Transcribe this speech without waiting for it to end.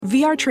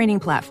VR training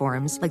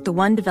platforms, like the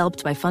one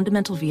developed by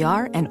Fundamental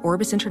VR and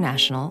Orbis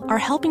International, are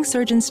helping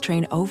surgeons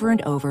train over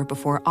and over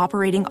before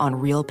operating on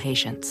real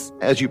patients.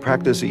 As you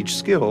practice each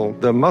skill,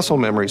 the muscle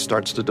memory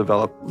starts to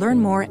develop. Learn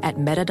more at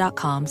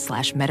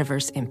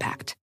meta.com/metaverse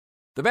impact.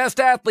 The best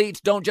athletes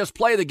don't just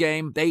play the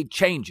game, they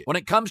change it. When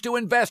it comes to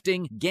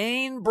investing,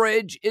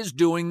 Gainbridge is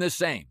doing the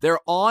same. Their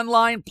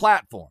online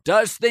platform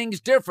does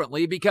things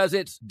differently because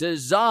it's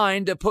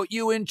designed to put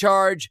you in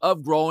charge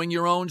of growing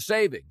your own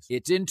savings.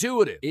 It's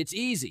intuitive, it's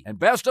easy, and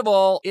best of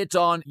all, it's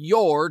on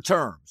your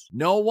terms.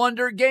 No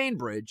wonder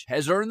Gainbridge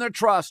has earned the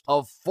trust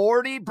of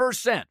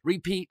 40%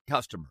 repeat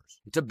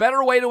customers. It's a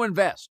better way to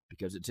invest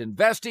because it's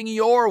investing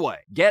your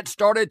way. Get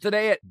started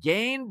today at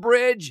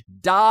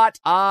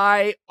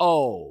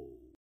Gainbridge.io.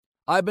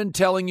 I've been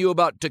telling you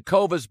about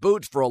Tecovas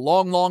boots for a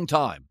long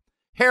time.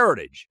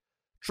 Heritage,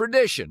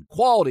 tradition,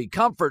 quality,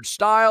 comfort,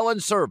 style,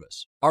 and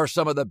service are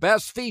some of the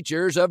best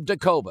features of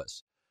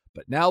Tecovas.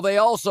 But now they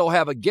also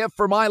have a gift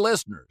for my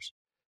listeners.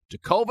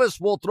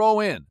 Tecovas will throw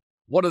in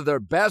one of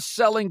their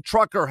best-selling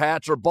trucker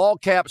hats or ball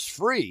caps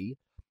free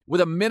with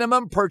a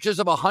minimum purchase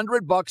of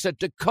 $100 at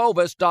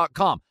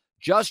Tecovas.com.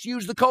 Just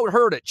use the code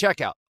HERD at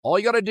checkout. All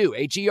you got to do,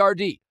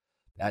 HERD.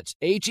 That's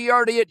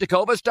HERD at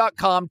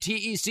Tecovas.com,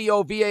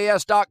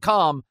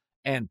 TECOVAS.com,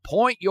 and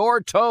point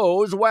your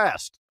toes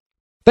west.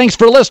 Thanks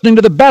for listening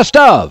to the Best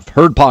of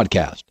Herd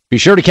Podcast. Be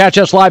sure to catch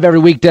us live every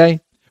weekday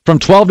from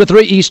 12 to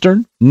 3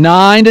 Eastern,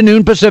 9 to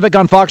noon Pacific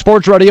on Fox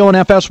Sports Radio and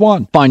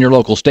FS1. Find your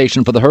local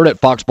station for the Herd at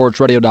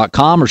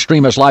foxsportsradio.com or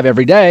stream us live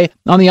every day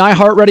on the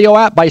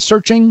iHeartRadio app by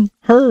searching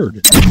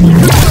Herd.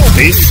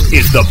 This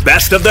is the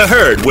Best of the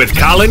Herd with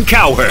Colin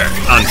Cowherd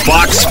on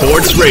Fox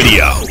Sports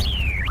Radio.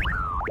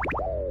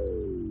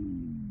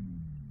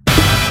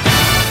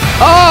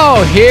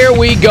 Oh, here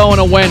we go on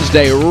a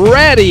Wednesday,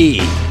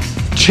 ready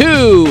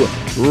to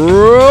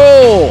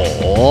roll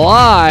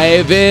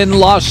live in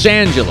Los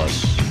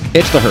Angeles.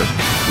 It's the Herd.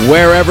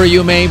 Wherever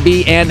you may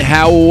be and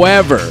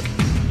however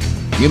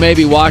you may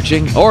be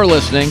watching or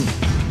listening,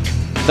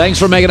 thanks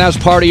for making us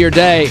part of your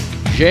day.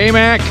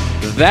 J-Mac,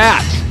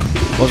 that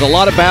was a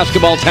lot of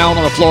basketball talent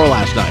on the floor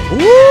last night.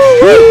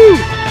 Woo!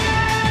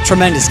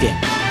 Tremendous game.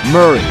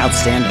 Murray.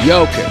 Outstanding.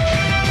 Jokic.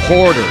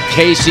 Porter.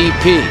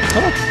 KCP.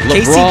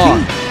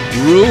 LeBron. KCP.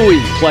 Rui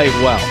played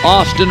well.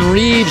 Austin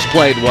Reeves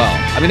played well.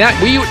 I mean,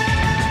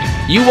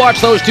 you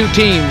watch those two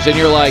teams and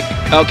you're like,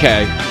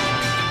 okay,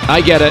 I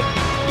get it.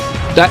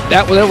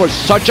 There was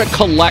such a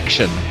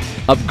collection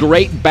of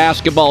great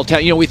basketball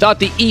talent. You know, we thought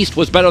the East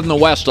was better than the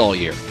West all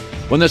year.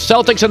 When the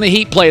Celtics and the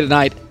Heat play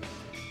tonight,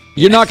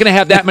 you're not going to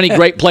have that many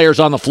great players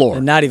on the floor.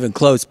 Not even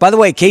close. By the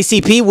way,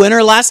 KCP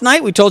winner last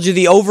night. We told you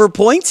the over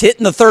points hit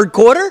in the third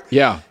quarter.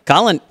 Yeah.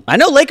 Colin, I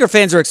know Laker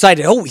fans are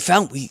excited. Oh, we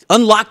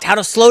unlocked how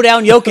to slow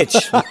down Jokic.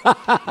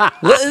 A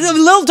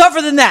little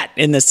tougher than that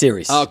in this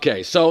series.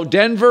 Okay, so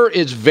Denver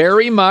is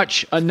very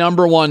much a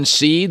number one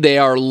seed. They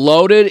are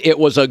loaded. It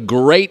was a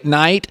great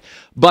night,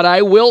 but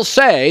I will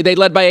say they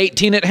led by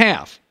 18 at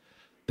half.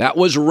 That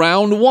was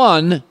round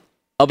one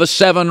of a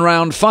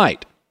 7-round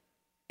fight.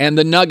 And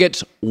the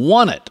Nuggets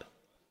won it.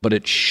 But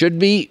it should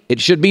be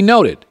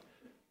noted,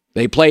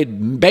 they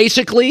played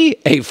basically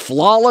a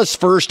flawless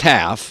first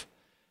half.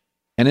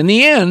 And in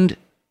the end,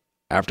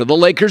 after the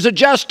Lakers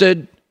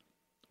adjusted,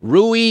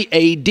 Rui,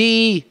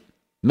 AD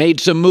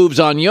made some moves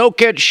on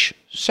Jokic.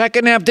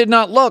 Second half did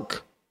not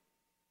look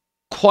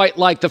quite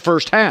like the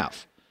first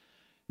half.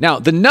 Now,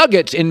 the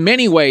Nuggets, in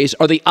many ways,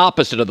 are the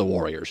opposite of the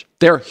Warriors.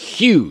 They're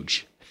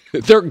huge.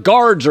 Their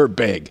guards are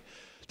big.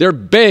 They're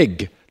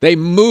big. They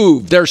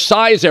move. Their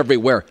size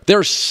everywhere.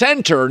 Their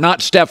center,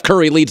 not Steph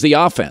Curry, leads the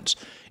offense.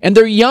 And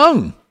they're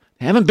young.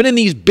 They haven't been in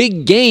these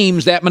big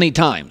games that many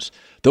times.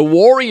 The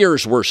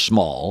Warriors were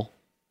small.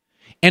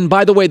 And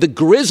by the way, the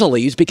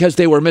Grizzlies, because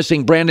they were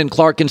missing Brandon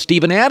Clark and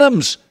Steven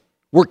Adams,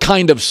 were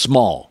kind of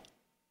small.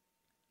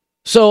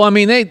 So, I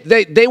mean,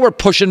 they were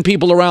pushing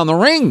people around the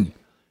ring.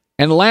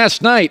 And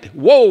last night,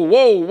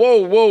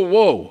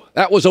 whoa.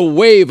 That was a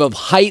wave of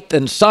height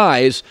and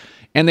size,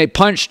 and they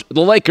punched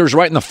the Lakers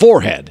right in the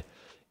forehead.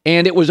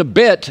 And it was a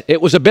bit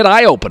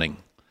eye-opening.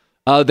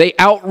 They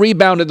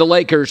out-rebounded the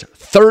Lakers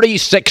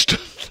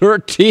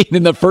 36-13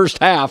 in the first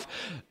half,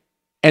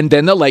 and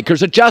then the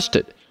Lakers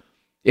adjusted.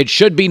 It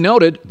should be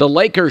noted, the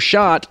Lakers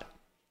shot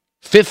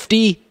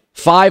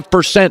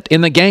 55%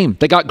 in the game.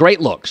 They got great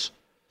looks.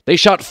 They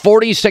shot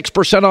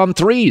 46% on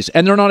threes,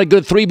 and they're not a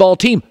good three-ball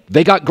team.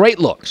 They got great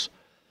looks.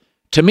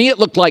 To me, it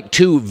looked like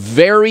two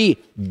very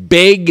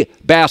big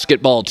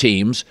basketball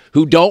teams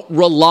who don't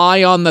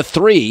rely on the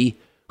three,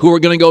 who are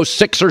going to go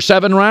 6 or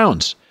 7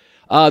 rounds.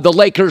 The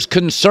Lakers'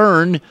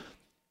 concern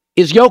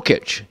is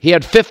Jokic. He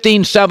had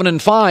 15, 7,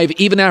 and 5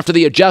 even after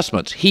the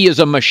adjustments. He is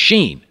a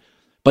machine.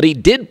 But he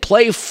did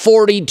play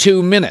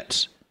 42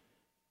 minutes.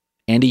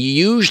 And he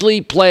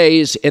usually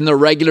plays in the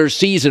regular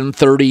season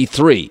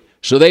 33.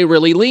 So they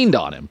really leaned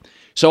on him.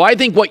 So I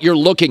think what you're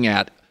looking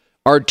at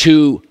are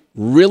two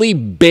really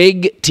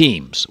big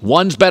teams.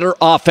 One's better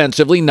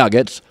offensively,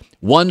 Nuggets.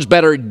 One's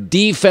better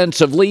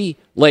defensively,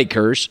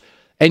 Lakers.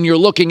 And you're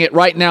looking at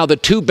right now the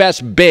two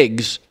best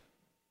bigs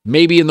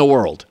maybe in the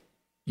world.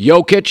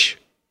 Jokic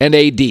and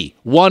AD.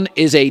 One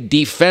is a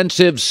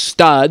defensive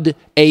stud,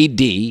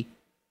 AD,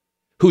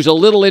 who's a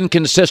little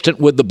inconsistent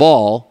with the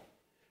ball.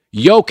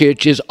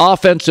 Jokic is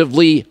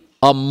offensively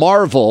a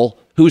marvel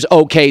who's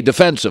okay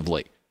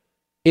defensively.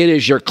 It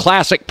is your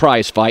classic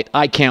prize fight.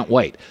 I can't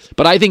wait.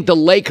 But I think the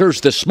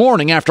Lakers this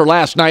morning after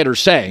last night are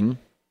saying,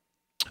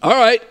 all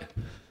right,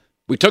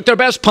 we took their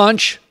best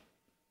punch.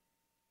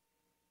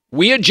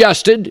 We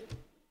adjusted.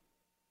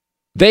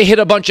 They hit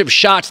a bunch of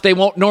shots they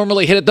won't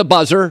normally hit at the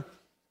buzzer.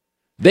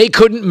 They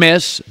couldn't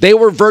miss. They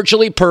were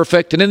virtually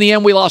perfect. And in the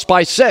end, we lost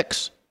by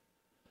 6.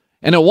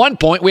 And at one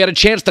point, we had a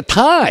chance to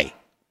tie.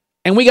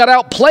 And we got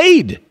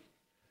outplayed.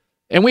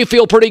 And we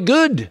feel pretty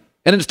good.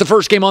 And it's the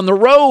first game on the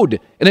road.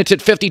 And it's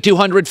at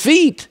 5,200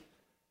 feet.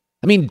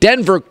 I mean,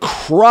 Denver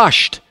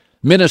crushed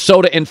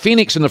Minnesota and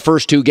Phoenix in the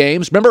first 2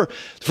 games. Remember,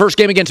 the first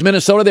game against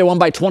Minnesota, they won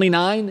by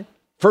 29.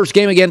 First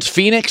game against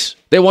Phoenix,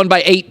 they won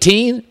by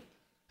 18.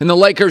 And the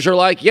Lakers are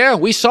like, yeah,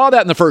 we saw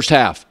that in the first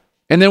half.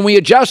 And then we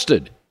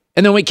adjusted.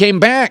 And then we came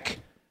back.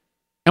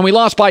 And we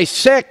lost by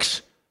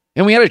 6.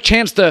 And we had a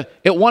chance to,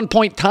 at one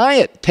point, tie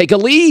it, take a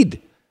lead.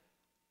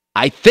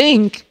 I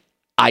think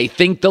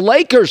the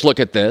Lakers look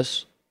at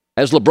this,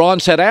 as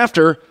LeBron said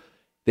after,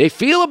 they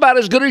feel about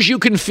as good as you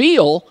can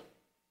feel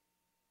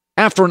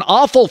after an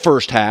awful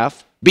first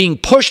half, being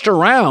pushed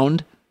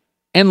around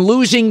and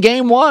losing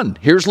game 1.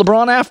 Here's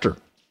LeBron after.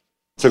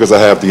 Took us a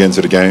half to get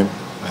into the game,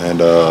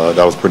 and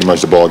that was pretty much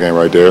the ball game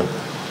right there.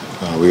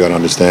 We got to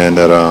understand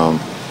that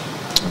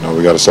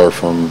we got to start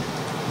from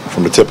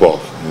the tip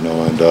off,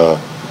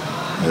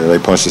 and they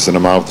punched us in the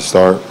mouth to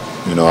start.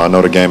 I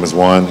know the game is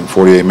won in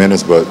 48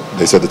 minutes, but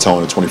they set the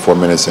tone in 24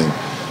 minutes, and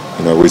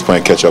we was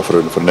playing catch up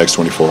for the next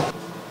 24.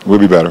 We'll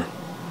be better.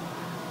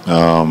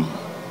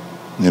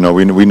 We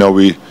know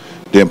we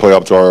didn't play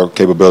up to our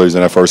capabilities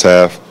in that first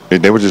half.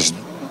 They were just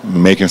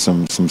making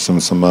some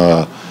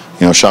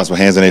shots with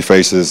hands in their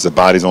faces, the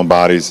bodies on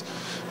bodies.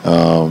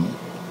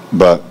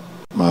 But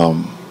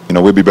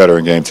we'll be better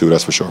in game 2,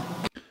 that's for sure.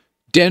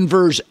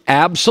 Denver's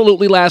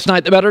absolutely last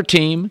night the better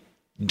team.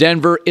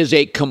 Denver is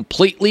a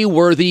completely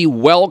worthy,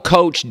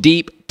 well-coached,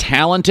 deep,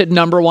 talented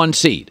number 1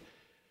 seed.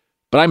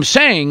 But I'm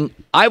saying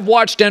I've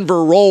watched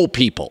Denver roll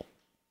people.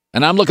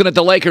 And I'm looking at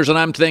the Lakers and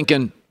I'm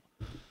thinking,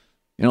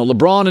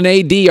 LeBron and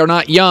AD are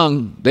not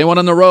young. They went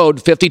on the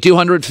road,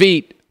 5,200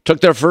 feet,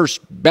 took their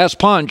first best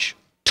punch,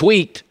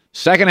 tweaked.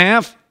 Second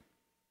half,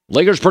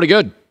 Lakers pretty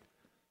good.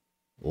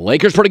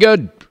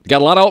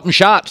 Got a lot of open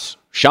shots.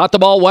 Shot the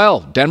ball well.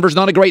 Denver's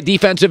not a great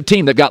defensive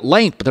team. They've got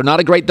length, but they're not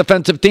a great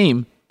defensive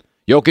team.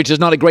 Jokic is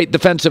not a great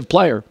defensive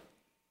player.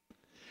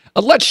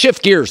 Let's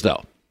shift gears,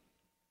 though,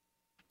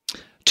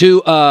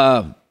 to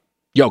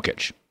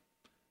Jokic.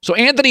 So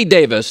Anthony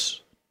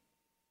Davis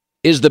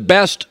is the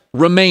best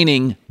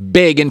remaining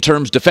big in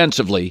terms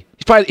defensively.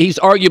 He's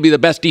arguably the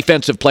best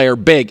defensive player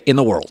big in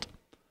the world.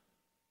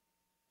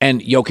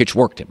 And Jokic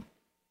worked him.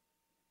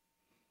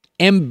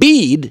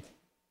 Embiid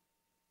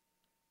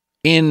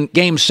in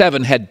Game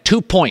 7 had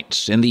 2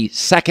 points in the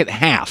second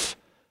half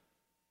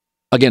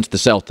against the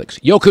Celtics.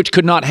 Jokic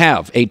could not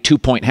have a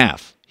 2-point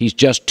half. He's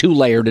just too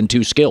layered and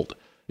too skilled.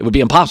 It would be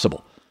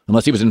impossible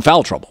unless he was in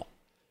foul trouble.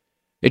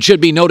 It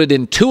should be noted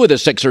in 2 of the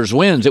Sixers'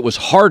 wins, it was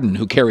Harden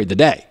who carried the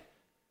day.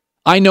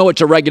 I know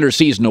it's a regular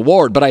season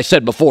award, but I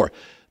said before,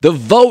 the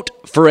vote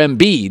for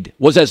Embiid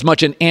was as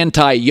much an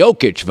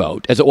anti-Jokic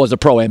vote as it was a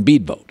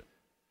pro-Embiid vote.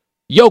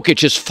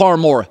 Jokic is far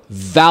more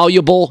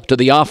valuable to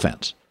the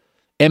offense.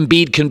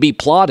 Embiid can be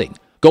plotting.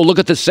 Go look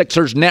at the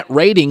Sixers' net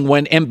rating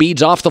when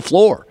Embiid's off the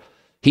floor.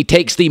 He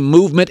takes the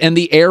movement and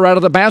the air out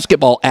of the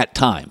basketball at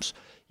times.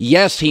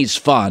 Yes, he's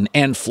fun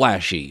and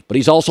flashy, but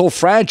he's also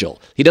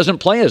fragile. He doesn't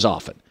play as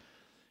often.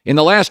 In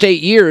the last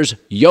 8 years,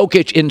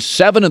 Jokic in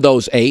 7 of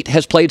those 8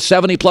 has played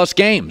 70-plus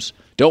games.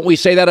 Don't we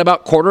say that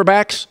about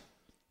quarterbacks?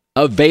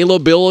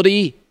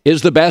 Availability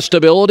is the best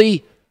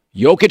ability.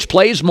 Jokic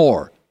plays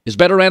more, is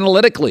better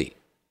analytically,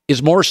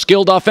 is more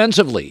skilled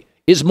offensively,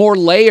 is more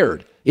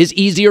layered, is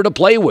easier to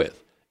play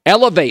with,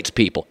 elevates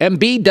people.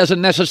 Embiid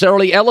doesn't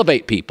necessarily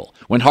elevate people.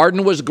 When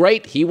Harden was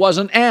great, he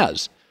wasn't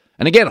as.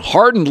 And again,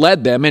 Harden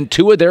led them in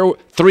 2 of their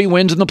 3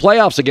 wins in the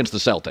playoffs against the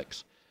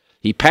Celtics.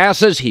 He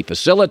passes, he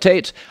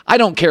facilitates. I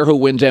don't care who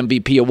wins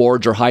MVP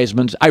awards or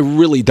Heismans. I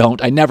really don't.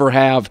 I never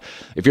have.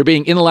 If you're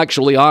being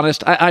intellectually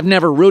honest, I've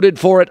never rooted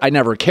for it. I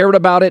never cared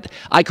about it.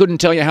 I couldn't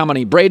tell you how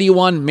many Brady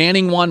won,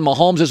 Manning won,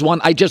 Mahomes has won.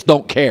 I just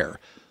don't care.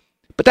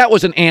 But that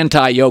was an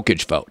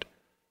anti-Jokic vote.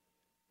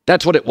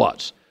 That's what it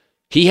was.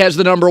 He has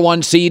the number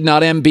 1 seed,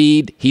 not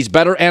Embiid. He's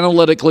better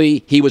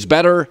analytically. He was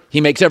better.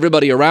 He makes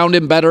everybody around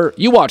him better.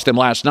 You watched them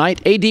last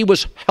night. AD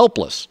was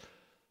helpless.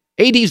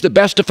 AD's the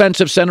best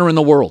defensive center in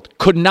the world.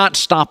 Could not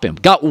stop him.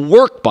 Got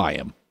worked by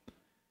him.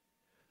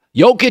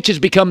 Jokic has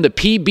become the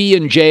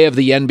PB&J of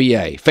the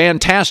NBA.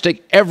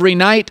 Fantastic every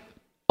night.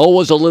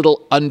 Always a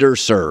little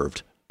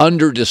underserved,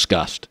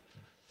 underdiscussed.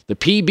 The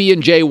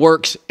PB&J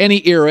works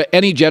any era,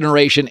 any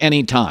generation,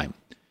 any time.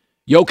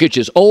 Jokic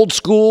is old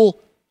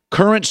school,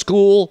 current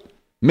school,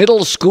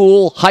 middle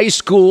school, high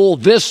school,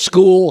 this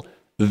school,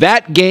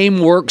 That game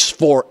works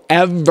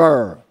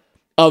forever.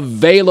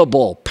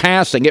 Available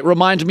passing. It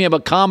reminds me of a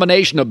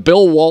combination of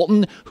Bill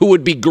Walton, who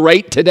would be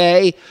great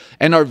today,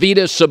 and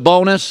Arvydas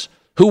Sabonis,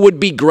 who would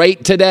be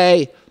great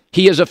today.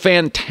 He is a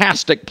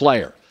fantastic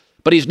player,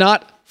 but he's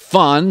not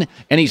fun,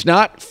 and he's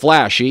not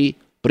flashy,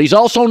 but he's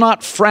also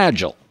not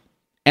fragile,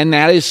 and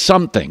that is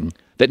something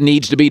that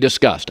needs to be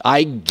discussed.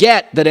 I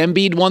get that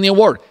Embiid won the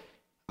award.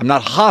 I'm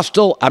not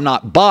hostile. I'm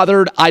not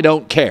bothered. I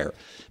don't care.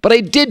 But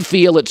I did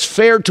feel it's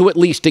fair to at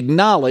least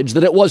acknowledge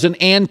that it was an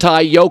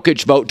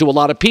anti-Jokic vote to a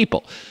lot of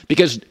people.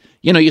 Because,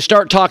 you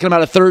start talking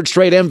about a third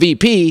straight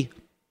MVP,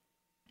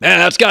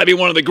 that's got to be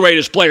one of the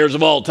greatest players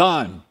of all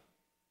time.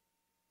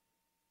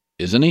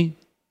 Isn't he?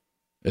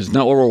 Isn't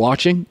that what we're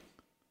watching?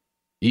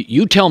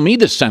 You tell me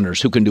the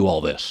centers who can do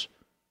all this.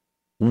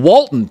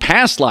 Walton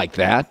passed like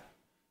that.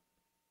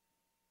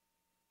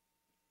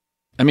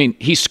 I mean,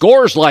 he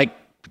scores like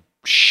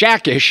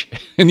Shaq-ish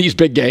in these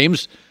big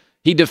games.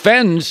 He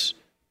defends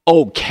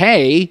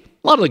okay.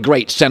 A lot of the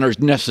great centers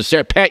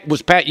necessary.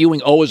 Was Pat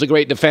Ewing always a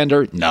great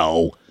defender?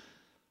 No.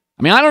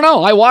 I mean, I don't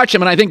know. I watch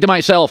him and I think to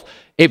myself,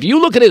 if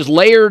you look at his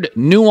layered,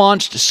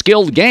 nuanced,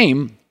 skilled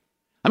game,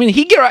 I mean,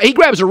 he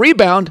grabs a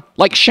rebound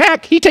like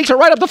Shaq. He takes it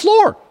right up the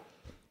floor.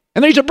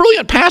 And then he's a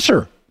brilliant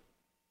passer.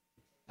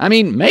 I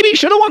mean, maybe he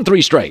should have won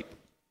 3 straight.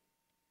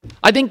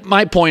 I think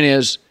my point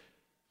is,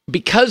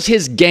 because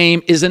his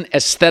game isn't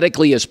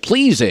aesthetically as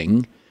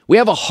pleasing, we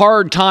have a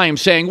hard time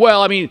saying,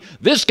 well, I mean,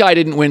 this guy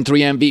didn't win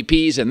 3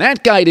 MVPs and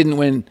that guy didn't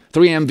win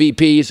 3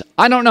 MVPs.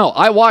 I don't know.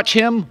 I watch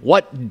him.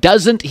 What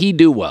doesn't he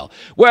do well?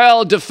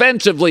 Well,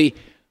 defensively,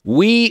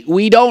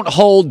 we don't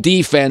hold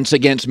defense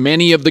against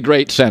many of the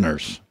great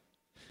centers.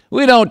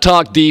 We don't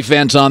talk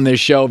defense on this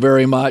show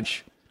very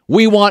much.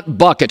 We want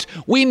buckets.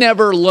 We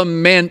never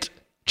lament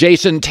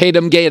Jason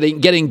Tatum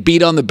getting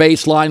beat on the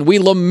baseline. We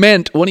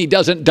lament when he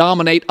doesn't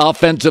dominate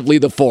offensively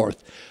the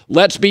fourth.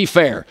 Let's be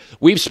fair.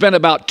 We've spent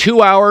about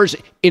 2 hours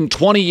in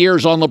 20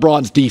 years on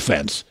LeBron's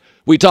defense.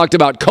 We talked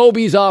about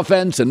Kobe's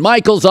offense and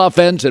Michael's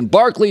offense and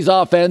Barkley's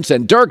offense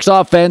and Dirk's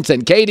offense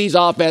and KD's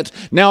offense.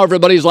 Now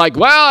everybody's like,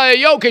 well,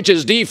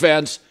 Jokic's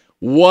defense,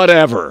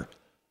 whatever.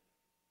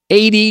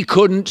 AD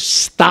couldn't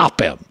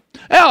stop him.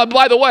 Oh,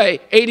 by the way,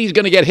 AD's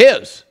going to get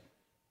his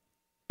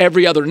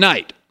every other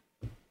night.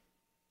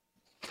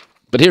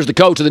 But here's the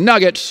coach of the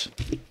Nuggets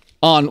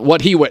on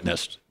what he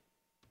witnessed.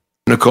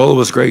 Nikola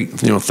was great,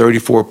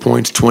 34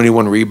 points,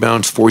 21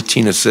 rebounds,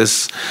 14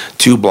 assists,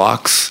 2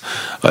 blocks.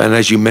 And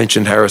as you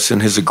mentioned, Harrison,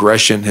 his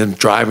aggression, him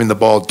driving the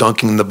ball,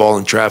 dunking the ball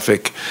in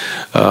traffic.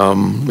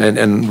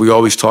 And we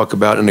always talk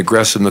about an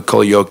aggressive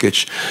Nikola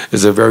Jokic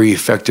is a very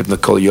effective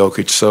Nikola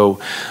Jokic. So,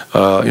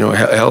 a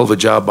hell of a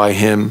job by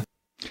him.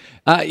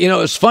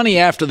 It's funny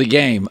after the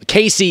game,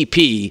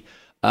 KCP,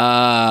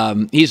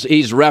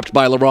 he's repped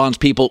by LeBron's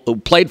people who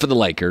played for the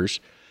Lakers.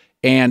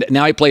 And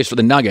now he plays for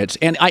the Nuggets.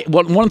 And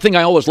one thing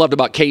I always loved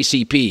about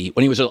KCP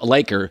when he was a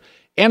Laker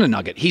and a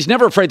Nugget, he's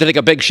never afraid to take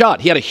a big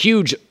shot. He had a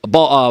huge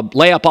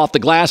layup off the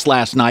glass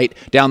last night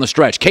down the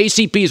stretch.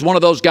 KCP is one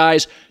of those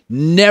guys,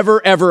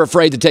 never, ever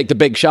afraid to take the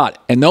big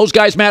shot. And those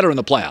guys matter in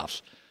the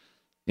playoffs.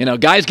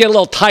 Guys get a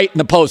little tight in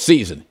the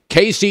postseason.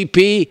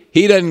 KCP,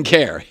 he doesn't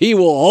care. He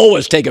will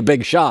always take a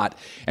big shot.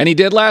 And he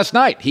did last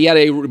night.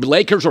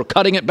 Lakers were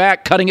cutting it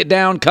back, cutting it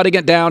down,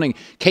 and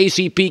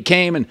KCP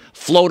came and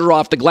floated her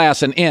off the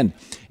glass and in.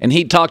 And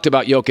he talked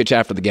about Jokic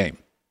after the game.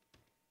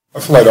 I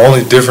feel like the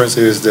only difference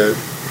is that,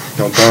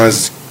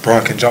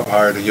 Bron can jump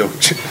higher than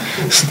Jokic.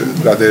 I think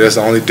that's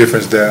the only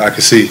difference that I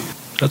can see.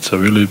 That's a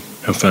really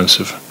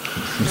offensive.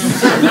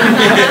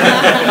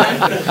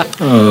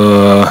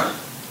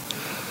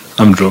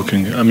 I'm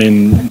joking. I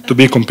mean, to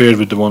be compared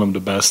with one of the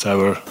best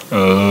ever,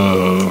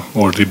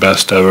 or the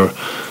best ever,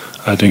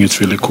 I think it's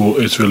really cool.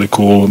 It's really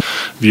cool.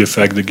 We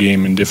affect the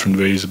game in different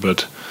ways,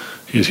 but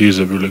he's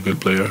a really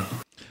good player.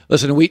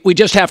 Listen, we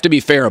just have to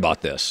be fair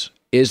about this,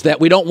 is that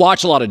we don't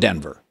watch a lot of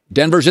Denver.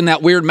 Denver's in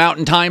that weird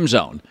mountain time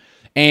zone.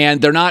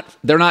 And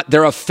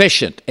they're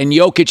efficient. And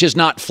Jokic is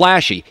not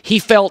flashy. He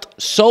felt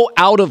so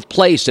out of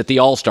place at the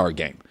All-Star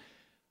game.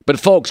 But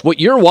folks, what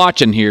you're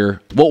watching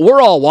here, what we're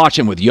all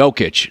watching with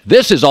Jokic,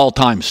 this is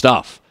all-time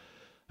stuff.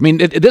 I mean,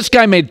 this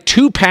guy made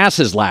 2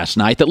 passes last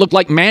night that looked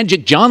like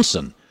Magic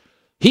Johnson.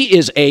 He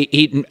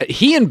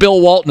and Bill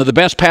Walton are the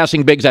best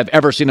passing bigs I've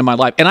ever seen in my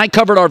life. And I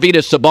covered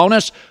Arvydas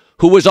Sabonis,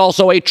 who was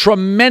also a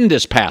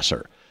tremendous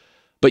passer.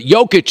 But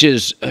Jokic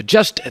is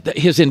just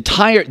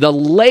the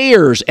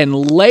layers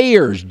and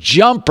layers,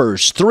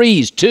 jumpers,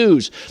 3s,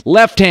 2s,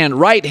 left hand,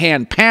 right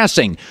hand,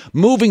 passing,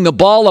 moving the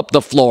ball up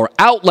the floor,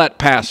 outlet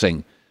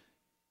passing.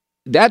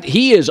 That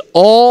he is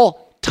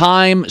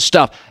all-time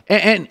stuff.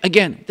 And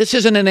again, this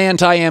isn't an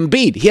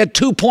anti-Embiid. He had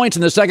 2 points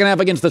in the second half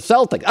against the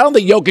Celtics. I don't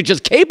think Jokic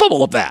is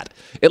capable of that.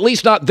 At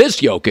least not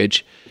this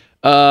Jokic.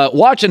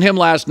 Watching him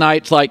last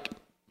night, it's like,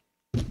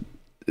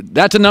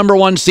 that's a number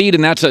 1 seed,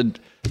 and that's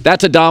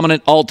a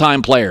dominant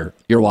all-time player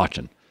you're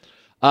watching.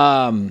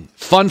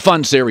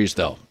 Fun series,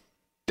 though.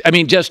 I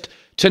mean, just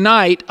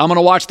tonight, I'm going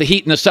to watch the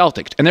Heat and the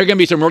Celtics, and they're going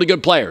to be some really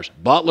good players.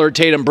 Butler,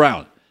 Tatum,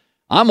 Brown.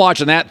 I'm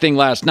watching that thing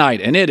last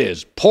night, and it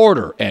is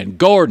Porter and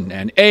Gordon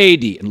and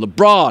AD and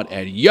LeBron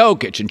and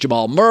Jokic and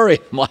Jamal Murray.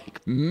 I'm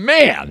like,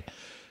 man,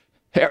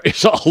 there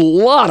is a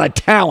lot of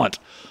talent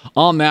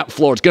on that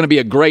floor. It's going to be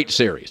a great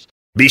series.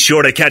 Be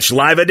sure to catch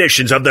live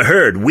editions of The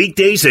Herd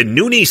weekdays at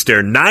noon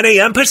Eastern, 9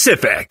 a.m.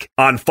 Pacific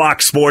on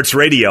Fox Sports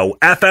Radio,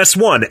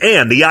 FS1,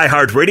 and the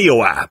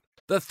iHeartRadio app.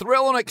 The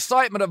thrill and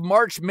excitement of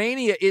March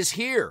Mania is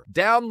here.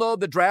 Download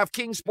the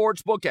DraftKings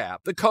Sportsbook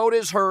app. The code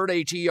is HERD,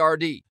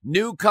 H-E-R-D.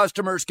 New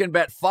customers can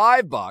bet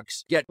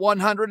 $5, get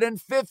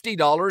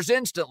 $150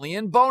 instantly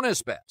in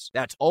bonus bets.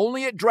 That's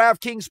only at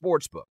DraftKings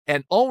Sportsbook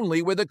and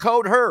only with the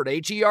code HERD,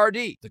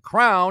 H-E-R-D. The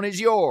crown is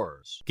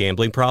yours.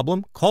 Gambling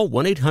problem? Call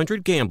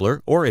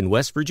 1-800-GAMBLER or in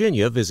West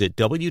Virginia, visit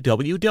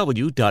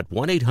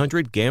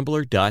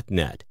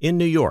www.1800gambler.net. In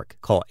New York,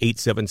 call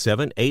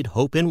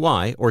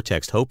 877-8-HOPE-NY or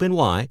text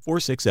HOPE-NY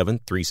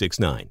 467-369.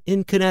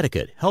 In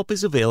Connecticut, help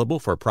is available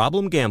for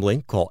problem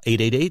gambling. Call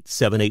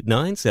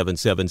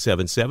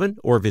 888-789-7777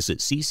 or visit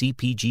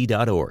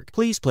ccpg.org.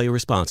 Please play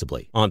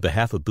responsibly. On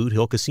behalf of Boot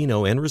Hill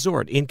Casino and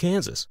Resort in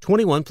Kansas,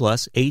 21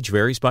 plus, age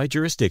varies by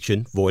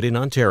jurisdiction, void in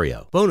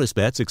Ontario. Bonus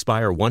bets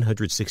expire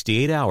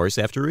 168 hours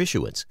after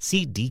issuance.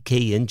 See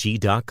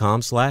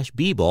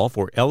dkng.com/bball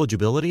for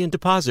eligibility and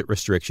deposit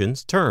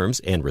restrictions, terms,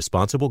 and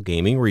responsible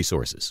gaming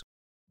resources.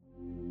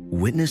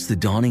 Witness the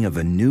dawning of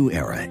a new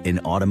era in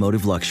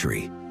automotive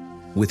luxury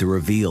with a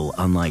reveal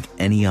unlike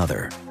any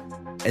other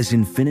as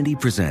Infiniti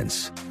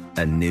presents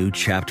a new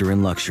chapter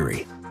in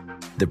luxury,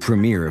 the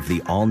premiere of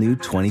the all-new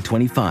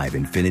 2025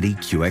 Infiniti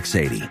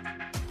QX80.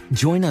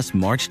 Join us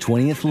March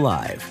 20th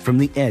live from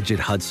the Edge at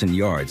Hudson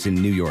Yards in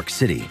New York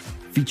City,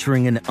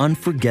 featuring an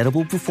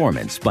unforgettable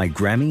performance by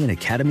Grammy and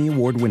Academy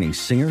Award-winning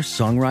singer,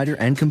 songwriter,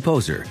 and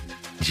composer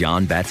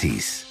Jon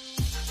Batiste.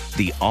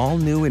 The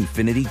all-new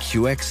Infiniti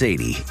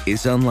QX80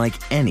 is unlike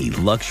any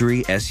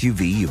luxury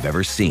SUV you've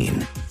ever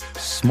seen.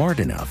 Smart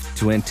enough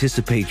to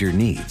anticipate your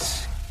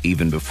needs,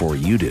 even before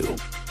you do.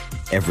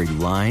 Every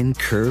line,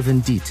 curve,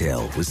 and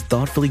detail was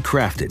thoughtfully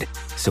crafted,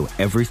 so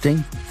everything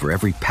for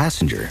every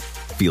passenger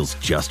feels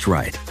just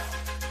right.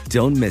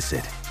 Don't miss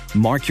it.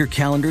 Mark your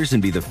calendars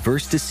and be the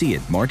first to see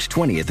it March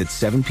 20th at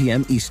 7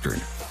 p.m.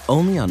 Eastern,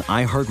 only on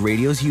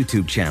iHeartRadio's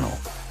YouTube channel.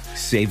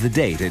 Save the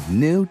date at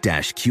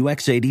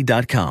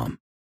new-QX80.com.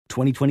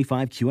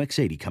 2025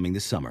 QX80 coming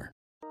this summer.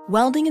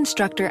 Welding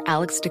instructor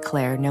Alex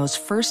DeClaire knows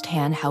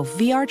firsthand how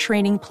VR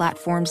training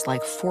platforms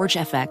like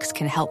ForgeFX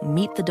can help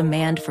meet the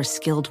demand for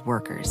skilled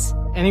workers.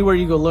 Anywhere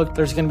you go look,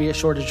 there's going to be a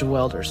shortage of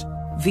welders.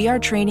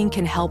 VR training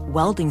can help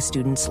welding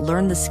students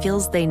learn the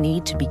skills they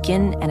need to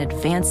begin and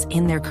advance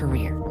in their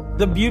career.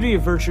 The beauty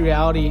of virtual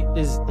reality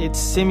is it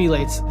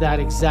simulates that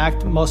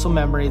exact muscle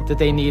memory that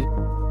they need.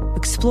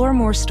 Explore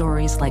more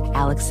stories like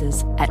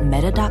Alex's at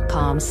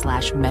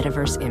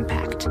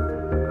meta.com/metaverseimpact.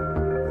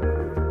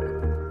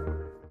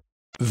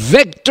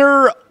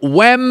 Victor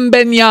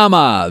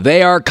Wembanyama.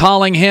 They are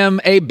calling him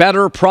a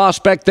better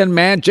prospect than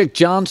Magic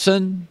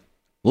Johnson,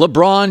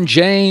 LeBron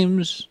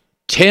James,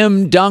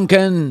 Tim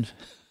Duncan,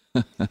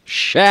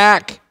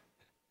 Shaq.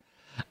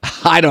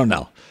 I don't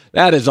know.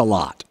 That is a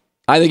lot.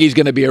 I think he's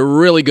going to be a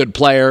really good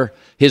player.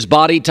 His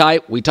body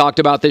type, we talked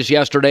about this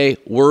yesterday,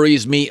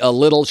 worries me a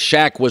little.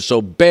 Shaq was so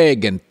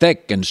big and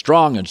thick and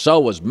strong, and so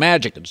was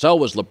Magic, and so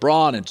was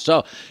LeBron, and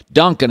so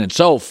Duncan, and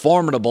so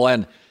formidable.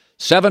 And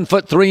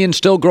 7'3" and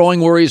still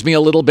growing worries me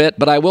a little bit,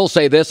 but I will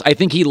say this. I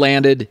think he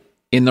landed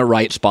in the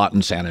right spot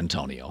in San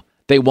Antonio.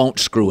 They won't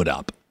screw it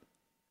up.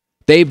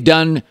 They've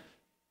done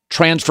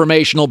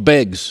transformational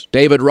bigs,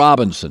 David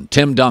Robinson,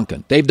 Tim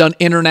Duncan. They've done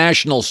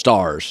international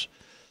stars,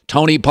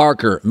 Tony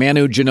Parker,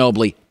 Manu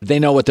Ginobili. They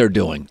know what they're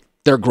doing.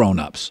 They're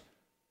grown-ups.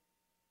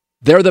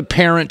 They're the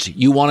parents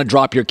you want to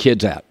drop your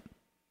kids at,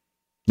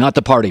 not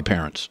the party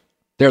parents.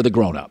 They're the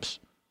grown-ups.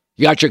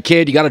 You got your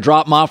kid, you got to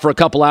drop him off for a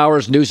couple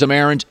hours, do some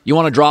errands. You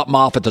want to drop him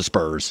off at the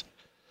Spurs.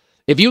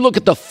 If you look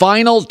at the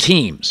final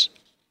teams,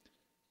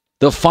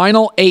 the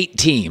final 8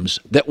 teams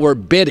that were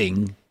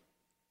bidding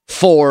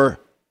for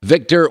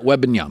Victor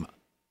Wembanyama,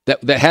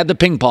 that had the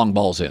ping pong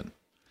balls in,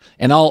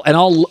 and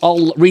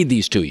I'll read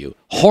these to you.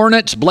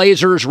 Hornets,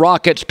 Blazers,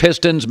 Rockets,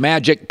 Pistons,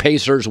 Magic,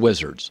 Pacers,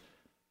 Wizards.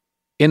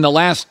 In the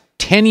last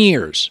 10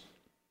 years,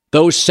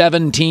 those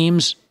 7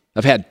 teams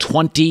have had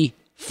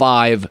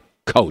 25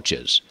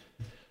 coaches.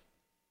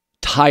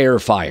 Tire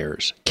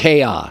fires,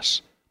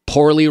 chaos,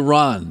 poorly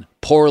run,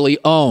 poorly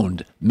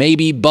owned,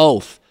 maybe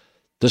both.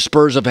 The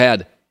Spurs have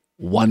had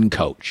 1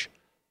 coach.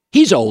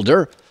 He's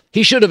older.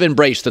 He should have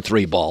embraced the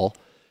 3-ball,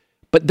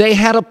 but they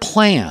had a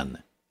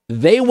plan.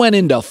 They went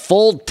into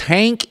full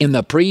tank in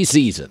the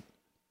preseason.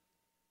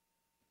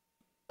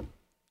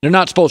 They're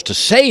not supposed to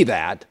say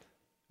that,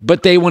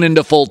 but they went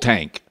into full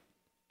tank,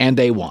 and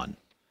they won.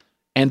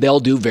 And they'll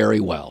do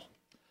very well.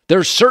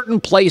 There's certain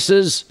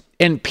places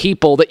and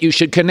people that you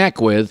should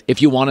connect with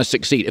if you want to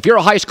succeed. If you're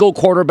a high school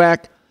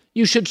quarterback,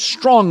 you should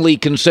strongly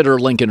consider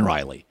Lincoln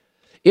Riley.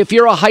 If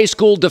you're a high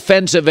school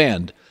defensive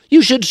end,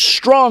 you should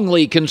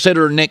strongly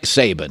consider Nick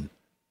Saban.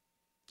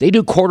 They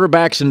do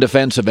quarterbacks and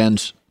defensive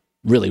ends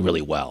really,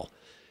 really well.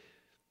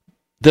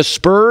 The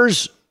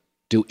Spurs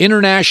do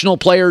international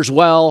players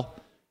well.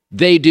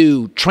 They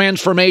do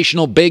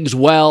transformational bigs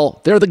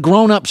well. They're the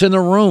grown-ups in the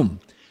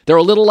room. They're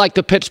a little like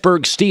the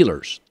Pittsburgh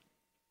Steelers.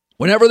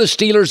 Whenever the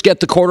Steelers get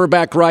the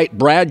quarterback right,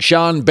 Brad,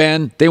 Sean,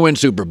 Ben, they win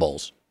Super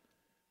Bowls.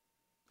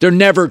 They're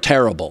never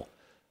terrible.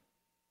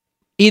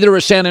 Either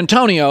is San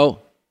Antonio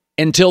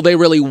until they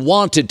really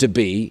wanted to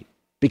be,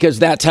 because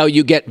that's how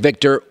you get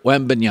Victor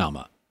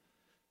Wembanyama.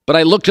 But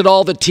I looked at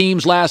all the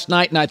teams last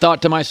night and I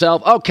thought to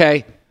myself,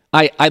 okay,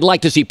 I'd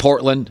like to see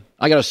Portland.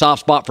 I got a soft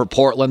spot for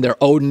Portland. Their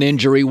Oden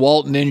injury,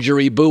 Walton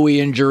injury,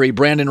 Bowie injury,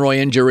 Brandon Roy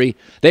injury.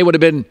 They would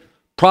have been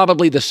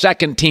probably the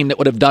second team that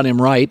would have done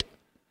him right.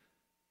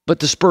 But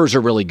the Spurs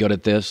are really good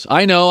at this.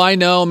 I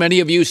know. Many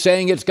of you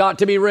saying it's got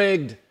to be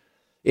rigged.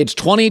 It's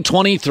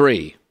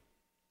 2023.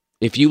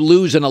 If you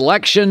lose an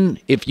election,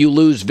 if you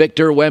lose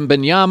Victor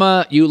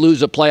Wembanyama, you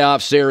lose a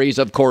playoff series,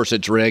 of course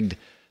it's rigged.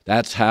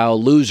 That's how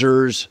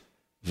losers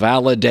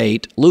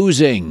validate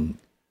losing.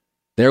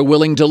 They're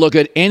willing to look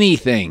at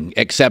anything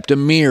except a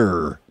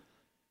mirror.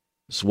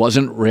 This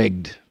wasn't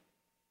rigged.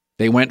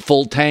 They went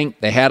full tank.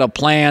 They had a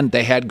plan.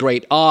 They had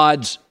great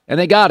odds, and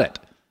they got it.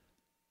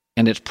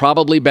 And it's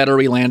probably better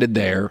he landed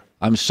there,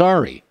 I'm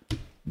sorry,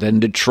 than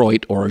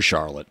Detroit or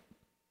Charlotte.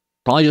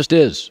 Probably just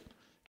is.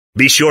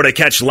 Be sure to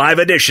catch live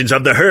editions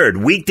of The Herd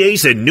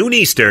weekdays at noon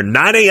Eastern,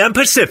 9 a.m.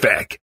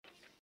 Pacific.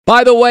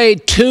 By the way,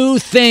 two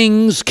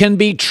things can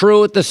be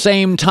true at the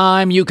same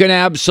time. You can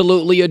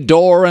absolutely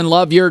adore and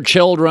love your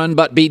children,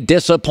 but be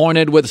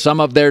disappointed with some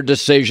of their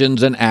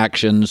decisions and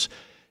actions.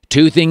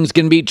 Two things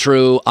can be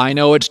true. I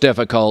know it's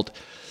difficult.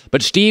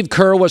 But Steve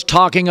Kerr was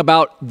talking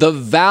about the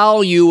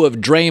value of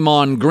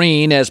Draymond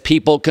Green as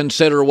people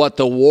consider what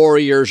the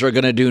Warriors are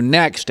going to do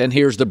next. And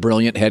here's the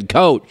brilliant head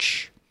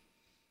coach.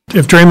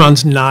 If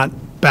Draymond's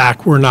not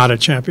back, we're not a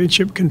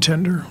championship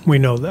contender. We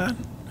know that.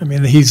 I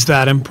mean, he's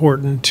that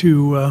important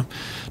to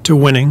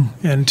winning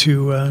and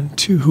to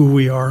who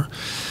we are.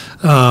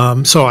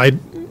 So I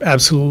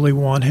absolutely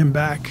want him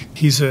back.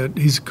 He's a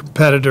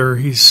competitor.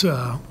 He's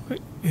an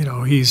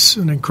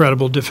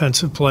incredible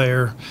defensive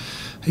player.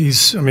 We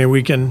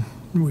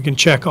can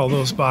check all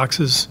those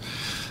boxes,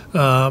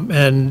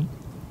 and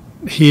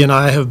he and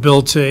I have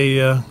built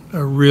a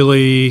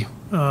really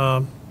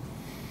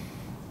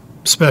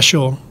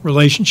special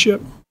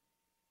relationship.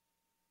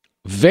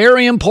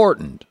 Very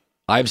important.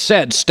 I've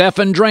said Steph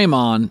and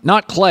Draymond,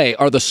 not Clay,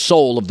 are the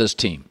soul of this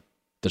team.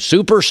 The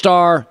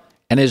superstar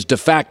and his de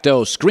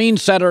facto screen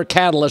setter,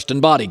 catalyst,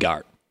 and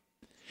bodyguard.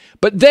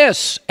 But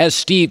this, as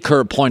Steve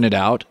Kerr pointed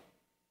out,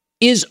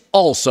 is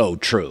also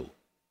true.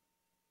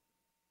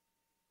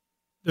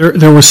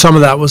 There was some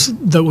of that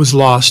was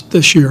lost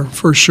this year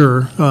for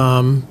sure.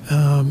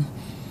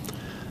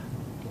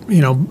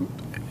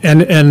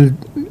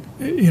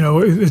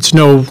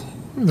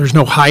 There's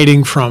no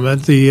hiding from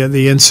it.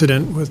 The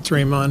incident with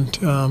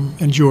Draymond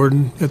and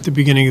Jordan at the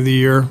beginning of the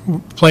year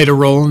played a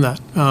role in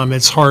that.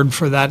 It's hard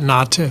for that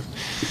not to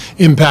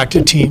impact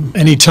a team.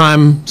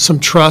 Anytime some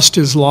trust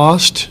is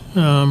lost,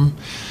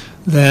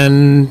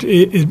 then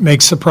it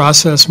makes the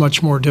process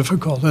much more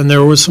difficult. And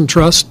there was some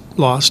trust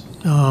lost,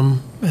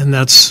 and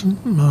that's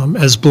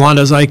as blunt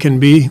as I can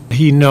be.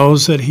 He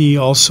knows that he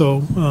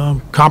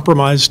also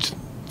compromised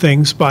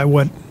things by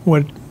what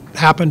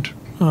happened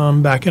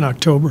back in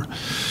October.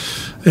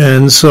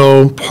 And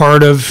so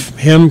part of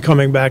him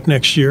coming back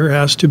next year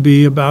has to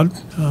be about,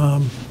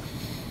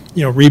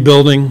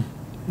 rebuilding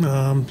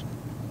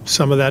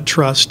some of that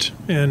trust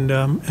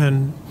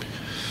and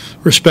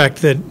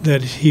respect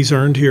that he's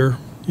earned here,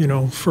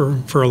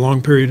 for a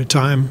long period of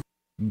time.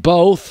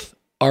 Both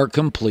are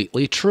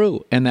completely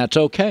true, and that's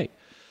okay.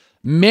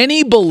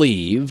 Many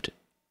believed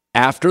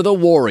after the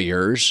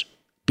Warriors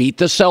beat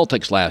the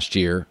Celtics last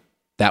year,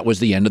 that was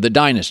the end of the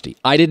dynasty.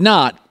 I did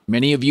not.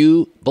 Many of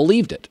you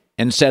believed it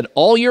and said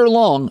all year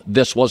long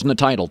this wasn't a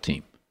title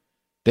team.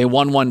 They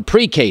won one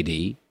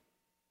pre-KD,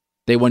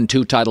 they won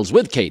 2 titles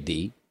with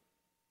KD,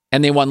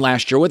 and they won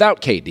last year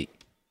without KD.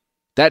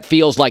 That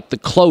feels like the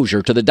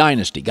closure to the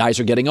dynasty. Guys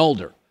are getting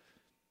older.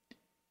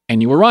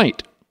 And you were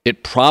right.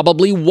 It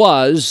probably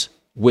was,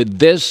 with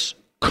this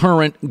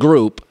current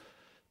group,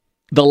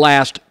 the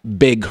last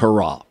big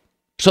hurrah.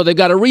 So they've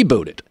got to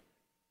reboot it.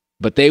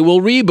 But they will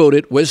reboot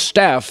it with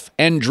Steph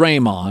and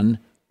Draymond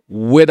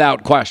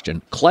without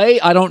question. Clay,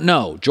 I don't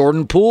know.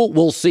 Jordan Poole,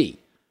 we'll see.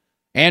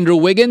 Andrew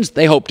Wiggins,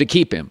 they hope to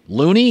keep him.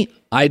 Looney,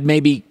 I'd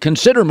maybe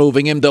consider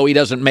moving him, though he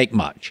doesn't make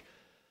much.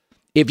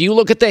 If you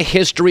look at the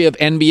history of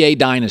NBA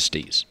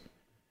dynasties,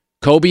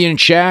 Kobe and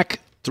Shaq,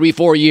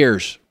 3-4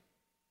 years,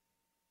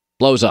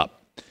 blows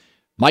up.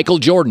 Michael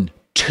Jordan,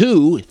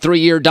 2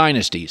 3-year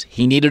dynasties.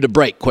 He needed a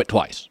break, quit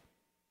twice.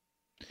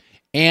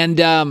 And,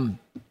 go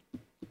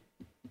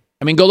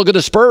look at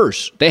the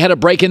Spurs. They had a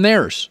break in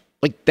theirs.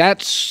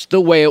 That's the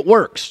way it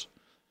works.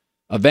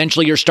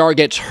 Eventually, your star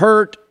gets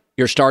hurt.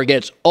 Your star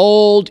gets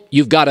old.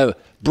 You've got to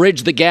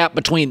bridge the gap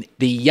between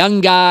the young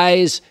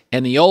guys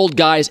and the old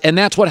guys, and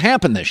that's what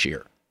happened this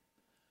year.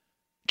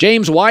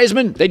 James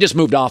Wiseman, they just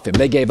moved off him.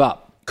 They gave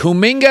up.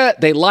 Kuminga,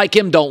 they like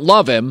him, don't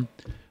love him.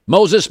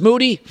 Moses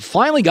Moody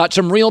finally got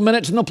some real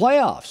minutes in the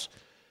playoffs.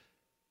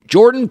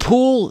 Jordan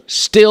Poole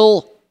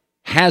still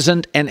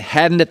hasn't and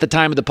hadn't at the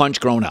time of the punch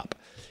grown up.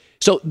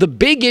 So the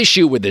big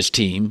issue with this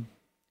team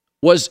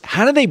was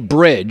how do they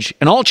bridge,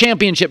 and all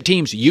championship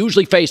teams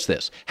usually face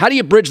this, how do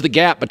you bridge the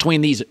gap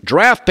between these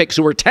draft picks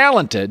who are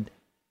talented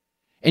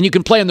and you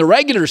can play in the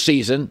regular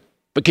season,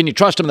 but can you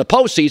trust them in the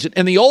postseason,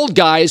 and the old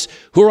guys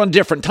who are on a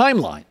different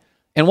timeline?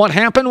 And what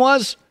happened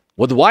was,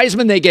 with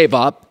Wiseman they gave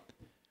up,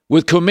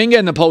 with Kuminga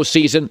in the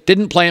postseason,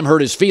 didn't play him,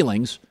 hurt his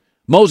feelings.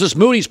 Moses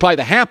Moody's probably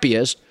the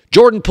happiest.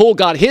 Jordan Poole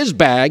got his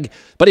bag,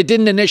 but it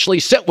didn't initially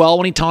sit well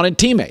when he taunted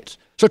teammates.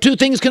 So two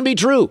things can be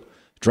true.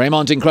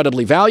 Draymond's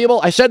incredibly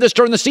valuable. I said this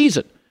during the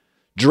season.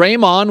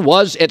 Draymond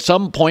was at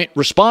some point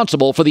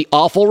responsible for the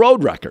awful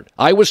road record.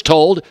 I was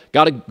told,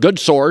 got a good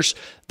source,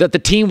 that the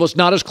team was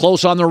not as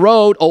close on the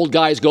road. Old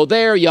guys go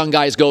there, young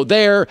guys go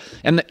there.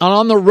 And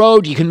on the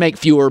road, you can make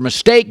fewer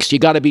mistakes. You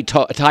got to be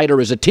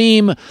tighter as a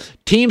team.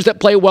 Teams that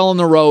play well on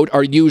the road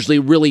are usually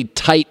really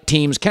tight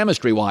teams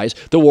chemistry-wise.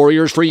 The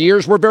Warriors for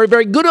years were very,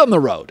 very good on the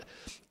road.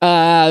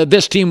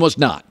 This team was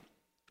not.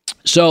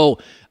 So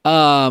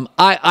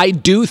I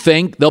do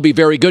think they'll be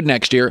very good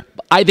next year.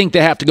 I think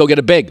they have to go get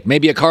a big,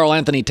 maybe a Karl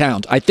Anthony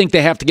Towns. I think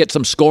they have to get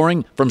some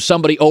scoring from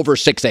somebody over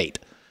 6'8",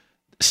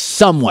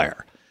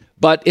 somewhere.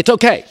 But it's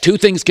okay. Two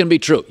things can be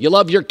true. You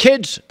love your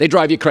kids, they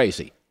drive you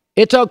crazy.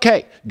 It's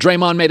okay.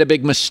 Draymond made a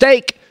big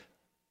mistake.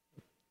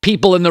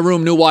 People in the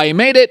room knew why he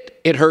made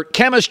it. It hurt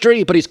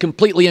chemistry, but he's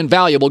completely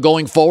invaluable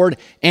going forward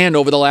and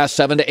over the last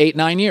 7 to 8,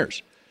 9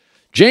 years.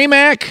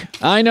 J-Mac,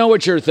 I know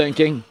what you're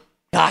thinking.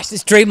 Gosh,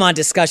 this Draymond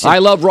discussion. I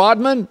love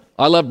Rodman.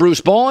 I love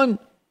Bruce Bowen.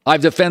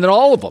 I've defended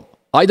all of them.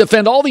 I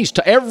defend all these.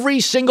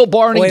 Every single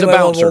bar needs a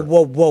bouncer.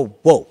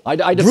 Whoa. I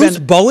defend Bruce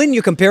Bowen,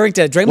 you're comparing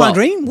to Draymond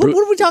Green? What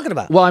are we talking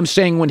about? Well, I'm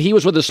saying when he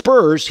was with the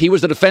Spurs, he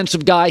was the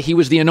defensive guy. He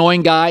was the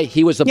annoying guy.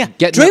 He was the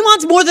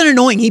Draymond's more than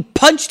annoying. He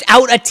punched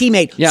out a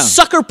teammate. Yeah.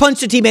 Sucker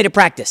punched a teammate at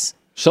practice.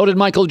 So did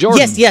Michael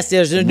Jordan. Yes,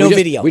 there's no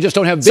video. We just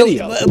don't have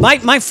video. So,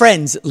 my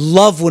friends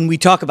love when we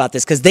talk about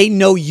this because they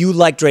know you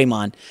like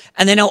Draymond,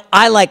 and they know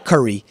I like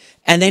Curry,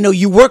 and they know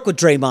you work with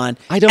Draymond.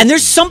 And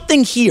there's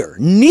something here.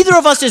 Neither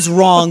of us is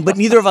wrong, but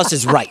neither of us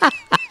is right.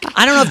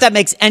 I don't know if that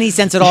makes any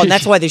sense at all, and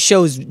that's why the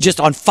show's just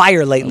on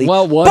fire lately.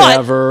 Well,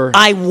 whatever. But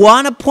I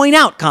want to point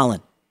out, Colin,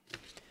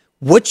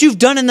 what you've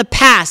done in the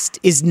past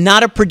is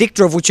not a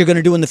predictor of what you're going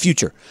to do in the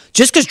future.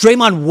 Just because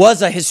Draymond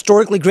was a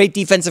historically great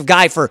defensive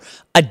guy for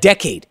a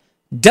decade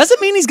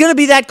doesn't mean he's going to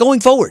be that going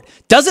forward.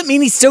 Doesn't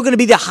mean he's still going to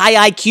be the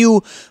high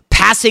IQ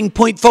passing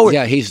point forward.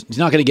 Yeah, he's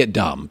not going to get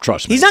dumb,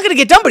 trust me. He's not going to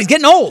get dumb, but he's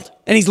getting old.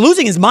 And he's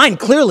losing his mind,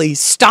 clearly,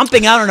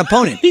 stomping out an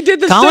opponent. He did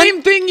the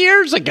same thing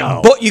years ago.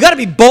 But you got to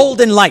be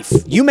bold in life.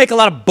 You make a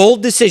lot of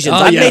bold decisions.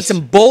 I've made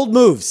some bold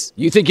moves.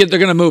 You think they're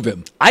going to move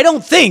him? I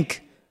don't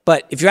think,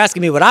 but if you're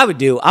asking me what I would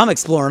do, I'm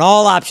exploring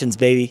all options,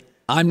 baby.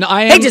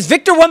 Hey, does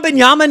Victor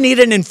Wembanyama need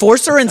an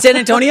enforcer in San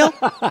Antonio?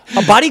 A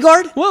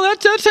bodyguard? Well,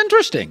 that's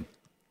interesting.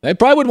 They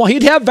probably would want.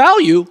 He'd have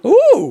value.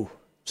 Ooh,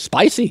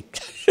 spicy.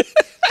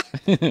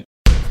 Hey,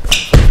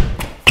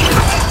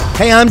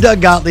 I'm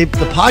Doug Gottlieb.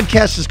 The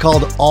podcast is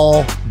called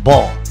All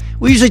Ball.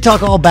 We usually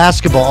talk all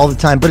basketball all the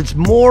time, but it's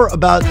more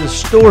about the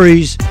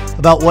stories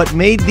about what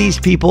made these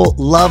people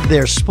love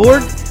their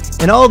sport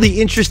and all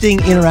the interesting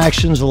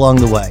interactions along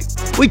the way.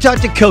 We talk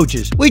to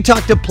coaches. We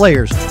talk to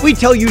players. We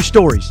tell you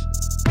stories.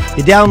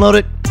 You download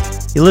it.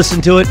 You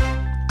listen to it.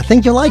 I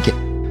think you'll like it.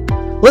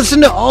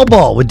 Listen to All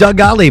Ball with Doug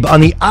Gottlieb on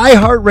the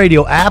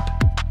iHeartRadio app,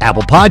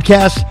 Apple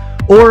Podcasts,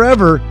 or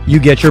wherever you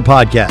get your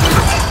podcasts.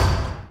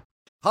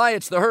 Hi,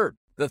 it's The Herd.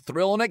 The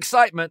thrill and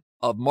excitement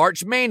of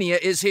March Mania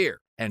is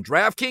here. And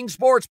DraftKings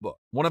Sportsbook,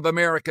 one of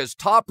America's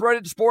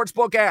top-rated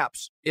sportsbook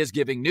apps, is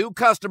giving new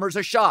customers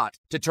a shot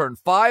to turn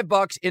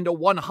 $5 into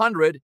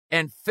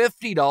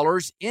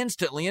 $150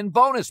 instantly in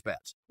bonus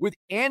bets with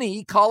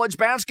any college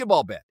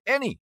basketball bet.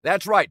 Any.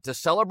 That's right. To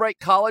celebrate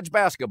college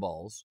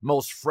basketball's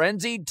most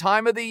frenzied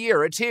time of the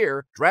year, it's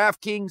here.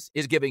 DraftKings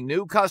is giving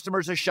new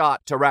customers a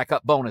shot to rack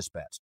up bonus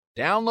bets.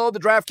 Download the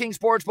DraftKings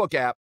Sportsbook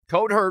app.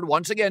 Code HERD.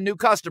 Once again, new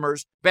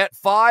customers. Bet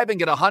 $5 and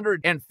get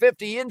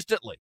 $150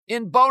 instantly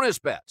in bonus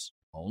bets.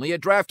 Only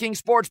at DraftKings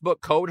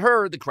Sportsbook. Code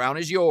HERD. The crown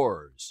is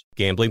yours.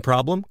 Gambling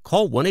problem?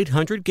 Call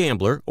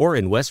 1-800-GAMBLER or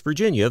in West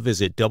Virginia,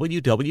 visit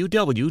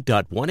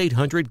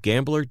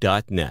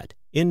www.1800gambler.net.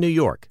 In New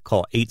York,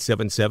 call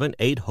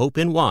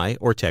 877-8-HOPE-NY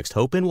or text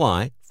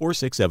HOPE-NY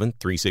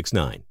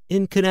 467-369.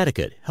 In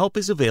Connecticut, help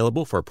is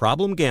available for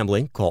problem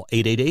gambling. Call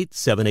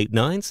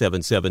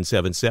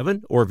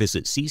 888-789-7777 or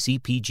visit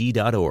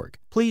ccpg.org.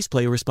 Please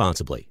play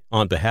responsibly.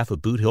 On behalf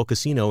of Boot Hill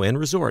Casino and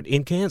Resort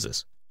in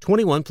Kansas.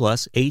 21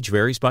 plus, age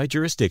varies by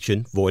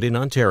jurisdiction, void in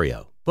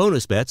Ontario.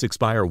 Bonus bets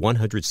expire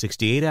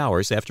 168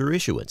 hours after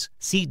issuance.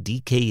 See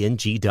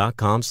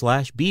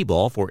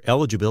dkng.com/bball for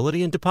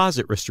eligibility and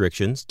deposit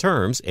restrictions,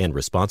 terms, and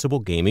responsible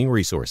gaming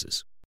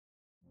resources.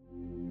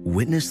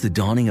 Witness the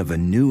dawning of a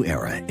new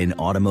era in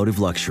automotive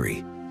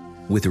luxury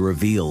with a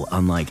reveal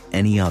unlike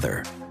any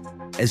other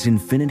as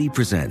Infiniti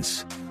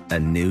presents a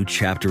new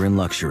chapter in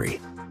luxury,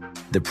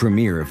 the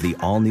premiere of the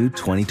all-new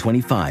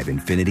 2025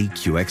 Infiniti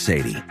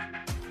QX80.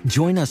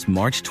 Join us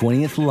March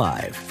 20th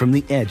live from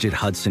the Edge at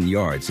Hudson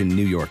Yards in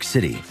New York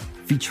City,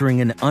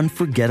 featuring an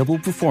unforgettable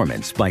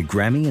performance by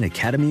Grammy and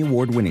Academy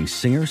Award-winning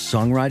singer,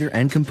 songwriter,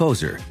 and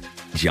composer,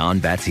 Jon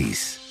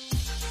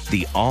Batiste.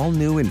 The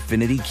all-new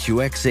Infiniti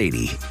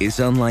QX80 is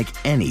unlike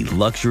any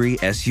luxury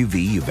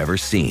SUV you've ever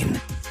seen.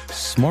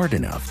 Smart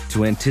enough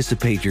to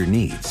anticipate your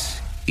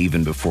needs,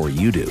 even before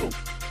you do.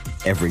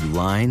 Every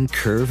line,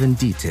 curve, and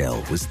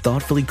detail was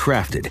thoughtfully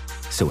crafted,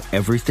 so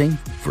everything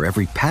for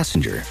every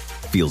passenger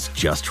feels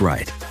just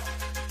right.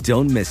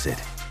 Don't miss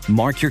it.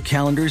 Mark your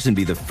calendars and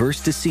be the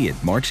first to see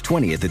it March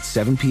 20th at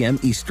 7 p.m.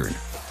 Eastern,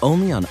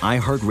 only on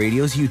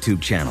iHeartRadio's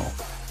YouTube channel.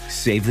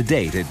 Save the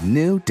date at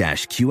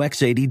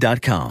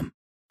new-QX80.com.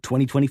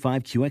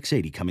 2025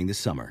 QX80 coming this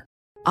summer.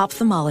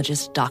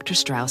 Ophthalmologist Dr.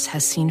 Strauss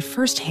has seen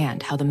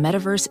firsthand how the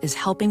metaverse is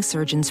helping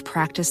surgeons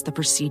practice the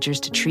procedures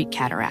to treat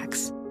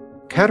cataracts.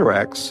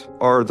 Cataracts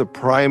are the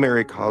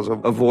primary cause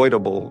of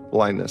avoidable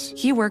blindness.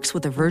 He works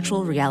with a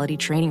virtual reality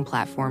training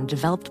platform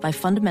developed by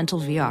Fundamental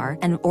VR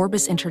and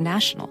Orbis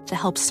International to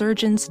help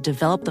surgeons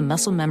develop the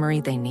muscle memory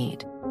they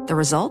need. The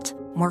result?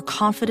 More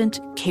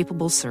confident,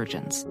 capable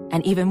surgeons.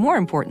 And even more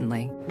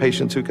importantly,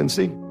 patients who can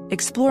see.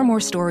 Explore more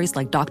stories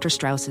like Dr.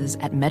 Strauss's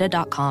at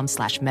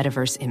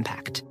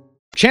meta.com/metaverseimpact.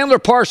 Chandler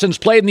Parsons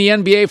played in the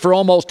NBA for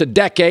almost a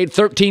decade,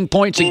 13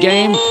 points a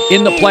game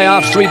in the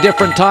playoffs 3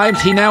 different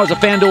times. He now has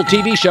a FanDuel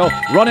TV show,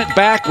 Run It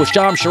Back, with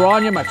Sham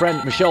Charania, my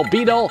friend Michelle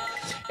Beadle,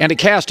 and a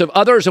cast of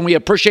others, and we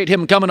appreciate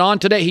him coming on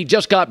today. He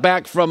just got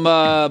back from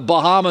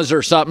Bahamas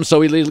or something,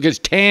 so he looks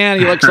tan.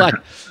 He looks like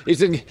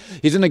he's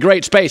in a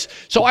great space.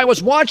 So I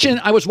was watching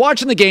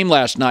the game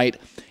last night,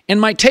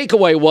 and my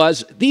takeaway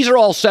was these are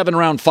all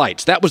 7-round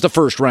fights. That was the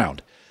first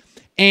round.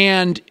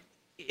 And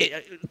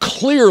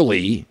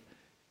clearly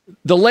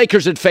the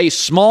Lakers had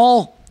faced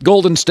small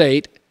Golden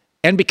State,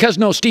 and because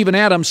no Steven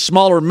Adams,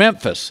 smaller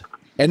Memphis.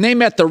 And they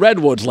met the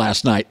Redwoods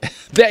last night.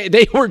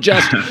 They were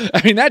just,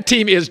 I mean, that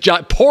team is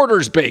just,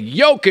 Porter's big,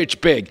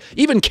 Jokic big,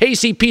 even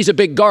KCP's a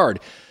big guard.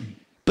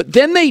 But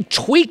then they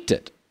tweaked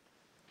it.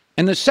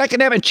 And the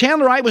second half, and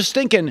Chandler, I was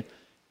thinking,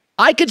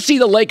 I could see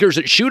the Lakers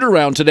at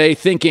shoot-around today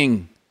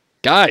thinking,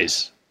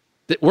 guys,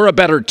 we're a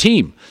better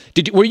team.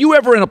 Were you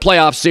ever in a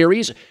playoff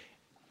series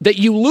that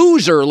you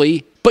lose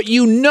early, but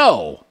you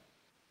know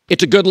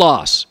it's a good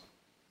loss?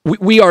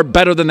 We are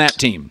better than that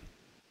team.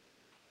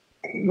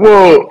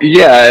 Well,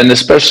 yeah, and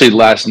especially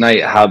last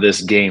night, how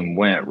this game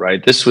went,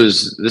 right?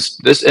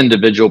 This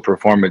individual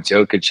performance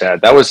Jokic had.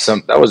 That was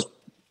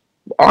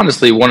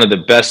honestly one of the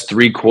best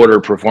 3-quarter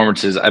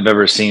performances I've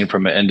ever seen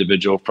from an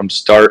individual from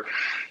start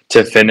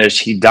to finish.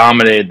 He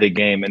dominated the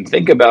game. And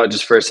think about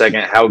just for a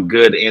second how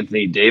good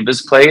Anthony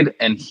Davis played,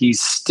 and he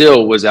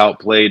still was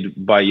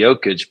outplayed by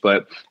Jokic.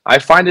 But I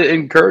find it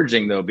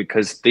encouraging, though,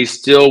 because they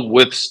still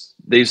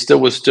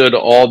withstood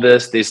all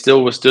this. They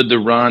still withstood the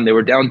run. They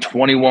were down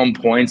 21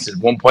 points at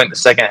one point in the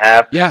second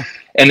half. Yeah.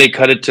 And they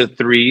cut it to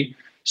 3.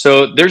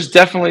 So there's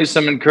definitely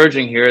some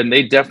encouraging here, and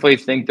they definitely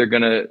think they're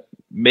going to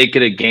make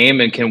it a game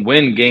and can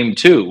win game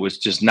 2. Was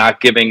just not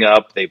giving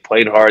up. They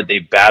played hard. They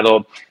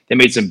battled. They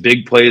made some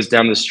big plays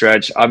down the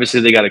stretch. Obviously,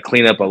 they got to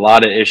clean up a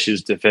lot of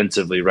issues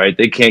defensively, right?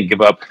 They can't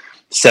give up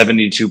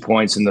 72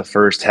 points in the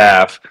first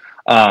half.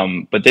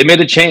 But they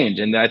made a change,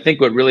 and I think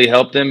what really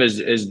helped them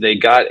is they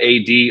got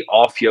AD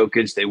off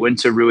Jokic. They went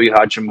to Rui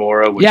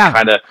Hachimura, which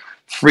kind of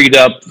freed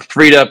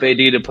up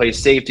AD to play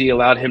safety,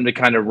 allowed him to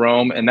kind of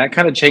roam, and that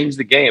kind of changed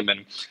the game.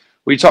 And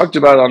we talked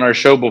about on our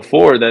show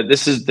before that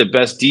this is the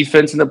best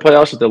defense in the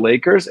playoffs with the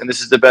Lakers, and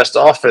this is the best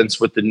offense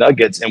with the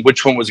Nuggets, and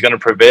which one was going to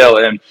prevail.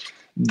 And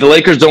the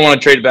Lakers don't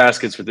want to trade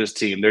baskets with this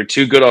team. They're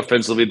too good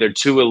offensively. They're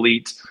too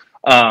elite.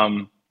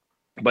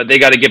 But they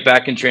got to get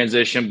back in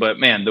transition. But,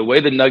 man, the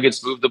way the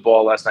Nuggets moved the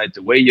ball last night,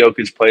 the way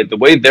Jokic played, the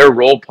way their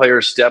role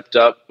players stepped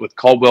up with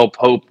Caldwell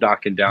Pope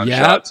knocking down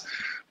shots,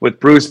 with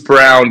Bruce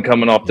Brown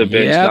coming off the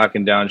bench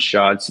knocking down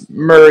shots.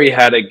 Murray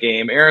had a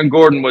game. Aaron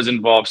Gordon was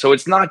involved. So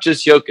it's not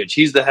just Jokic.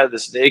 He's the head of the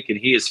snake, and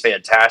he is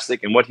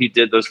fantastic. And what he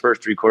did those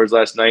first 3 quarters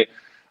last night,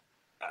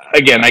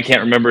 again, I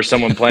can't remember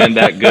someone playing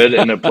that good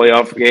in a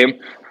playoff game.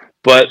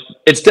 But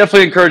it's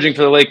definitely encouraging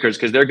for the Lakers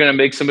because they're going to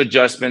make some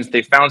adjustments.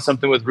 They found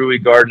something with Rui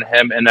guarding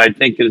him, and I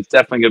think it's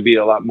definitely going to be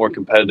a lot more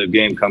competitive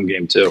game come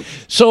game 2.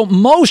 So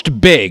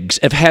most bigs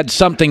have had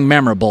something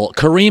memorable.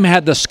 Kareem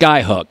had the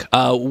skyhook.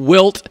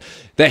 Wilt,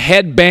 the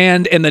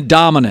headband and the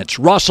dominance.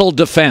 Russell,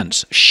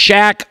 defense.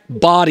 Shaq,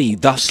 body,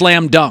 the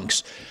slam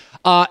dunks.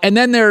 And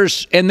then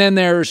there's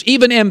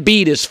even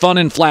Embiid is fun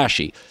and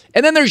flashy.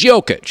 And then there's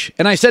Jokic,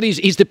 and I said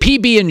he's the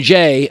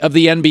PB&J of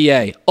the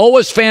NBA.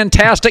 Always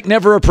fantastic,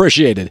 never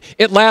appreciated.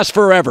 It lasts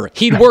forever.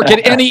 He'd work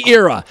at any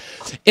era.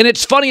 And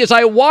it's funny, as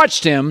I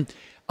watched him,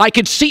 I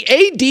could see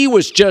AD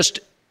was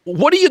just,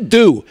 what do you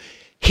do?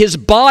 His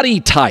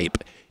body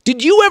type.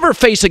 Did you ever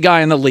face a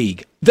guy in the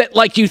league that,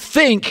 like, you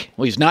think,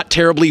 well, he's not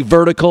terribly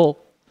vertical,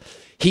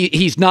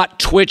 he's not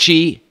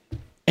twitchy,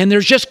 and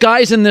there's just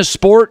guys in this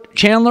sport,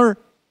 Chandler,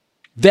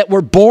 that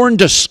were born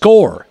to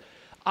score.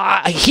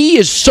 He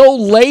is so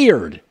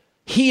layered.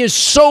 He is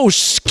so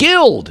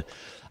skilled.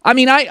 I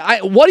mean, he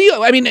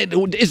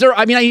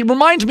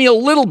reminds me a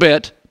little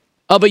bit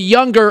of a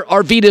younger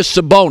Arvydas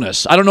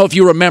Sabonis. I don't know if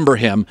you remember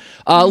him.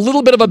 A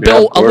little bit of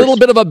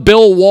a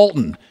Bill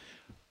Walton.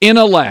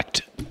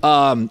 Intellect,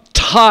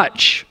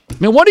 touch. I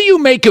mean, what do you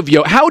make of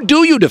Jokic? How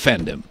do you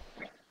defend him?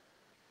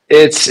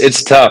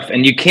 It's tough,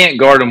 and you can't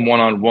guard him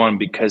one-on-one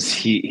because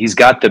he's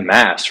got the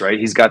mass, right?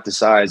 He's got the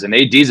size, and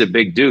AD's a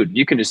big dude.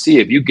 You can just see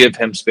if you give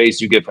him space,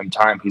 you give him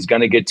time, he's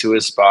going to get to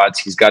his spots.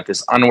 He's got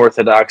this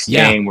unorthodox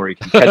game where he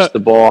can catch the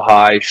ball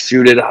high,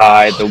 shoot it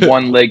high, the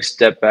one-leg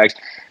step backs.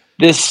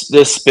 This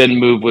spin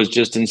move was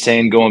just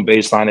insane, going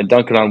baseline and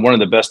dunking on one of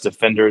the best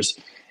defenders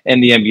in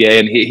the NBA,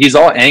 and he's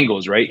all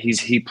angles, right?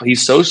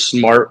 He's so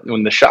smart.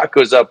 When the shot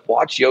goes up,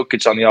 watch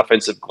Jokic on the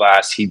offensive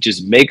glass. He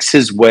just makes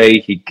his way.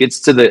 He gets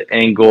to the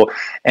angle,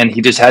 and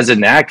he just has a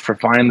knack for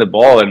finding the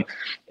ball. And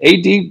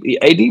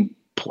AD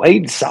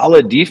played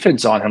solid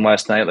defense on him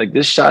last night. Like,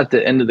 this shot at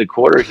the end of the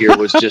quarter here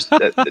was just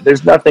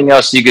there's nothing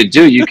else you could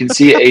do. You can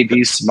see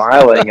AD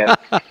smiling, and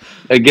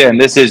again,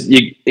 this is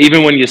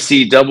even when you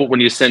send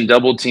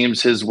double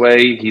teams his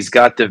way, he's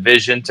got the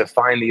vision to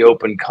find the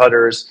open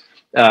cutters.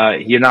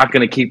 You're not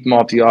going to keep him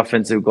off the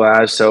offensive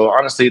glass. So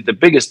honestly, the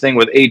biggest thing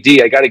with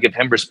AD, I got to give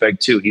him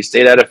respect too. He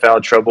stayed out of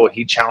foul trouble.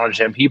 He challenged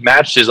him. He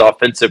matched his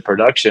offensive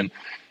production.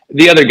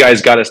 The other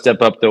guys got to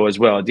step up though as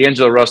well.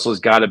 D'Angelo Russell's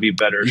got to be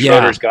better.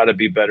 Schroeder's got to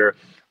be better.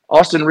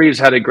 Austin Reeves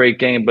had a great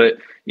game, but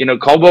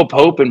Caldwell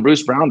Pope and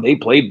Bruce Brown, they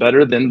played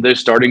better than the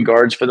starting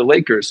guards for the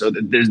Lakers. So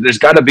there's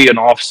got to be an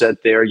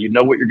offset there. You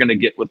know what you're going to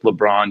get with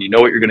LeBron. You know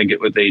what you're going to get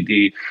with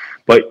AD.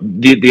 But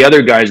the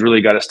other guys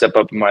really got to step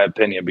up, in my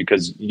opinion,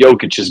 because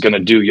Jokic is going to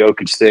do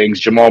Jokic things.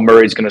 Jamal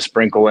Murray's going to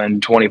sprinkle in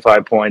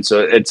 25 points.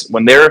 So it's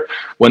when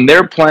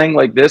they're playing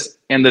like this.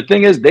 And the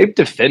thing is, they've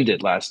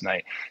defended last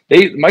night.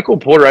 Michael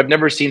Porter, I've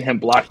never seen him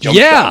block jump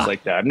shots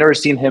like that. I've never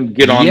seen him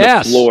get on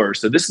the floor.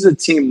 So this is a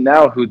team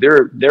now who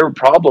their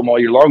problem all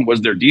year long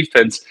was their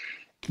defense.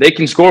 They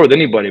can score with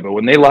anybody, but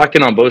when they lock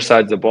in on both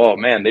sides of the ball,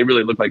 man, they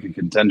really look like a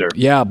contender.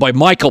 Yeah, but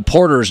Michael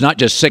Porter is not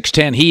just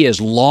 6'10". He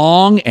is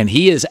long, and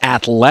he is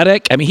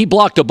athletic. I mean, he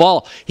blocked a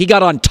ball. He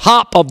got on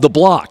top of the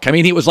block. I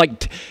mean, he was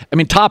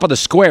top of the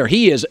square.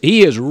 He was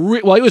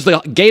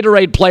the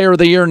Gatorade Player of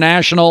the Year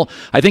national.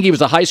 I think he was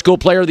the high school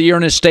Player of the Year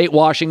in his state,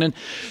 Washington.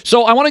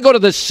 So I want to go to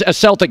the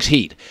Celtics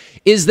Heat.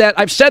 Is that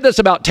I've said this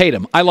about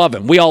Tatum. I love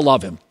him. We all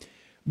love him.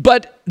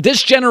 But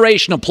this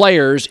generation of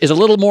players is a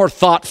little more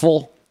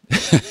thoughtful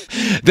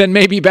than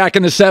maybe back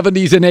in the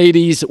 70s and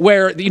 80s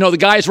where, the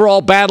guys were all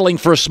battling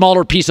for a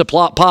smaller piece of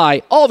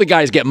pie. All the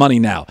guys get money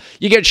now.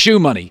 You get shoe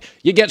money.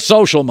 You get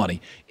social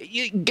money.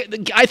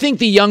 I think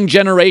the young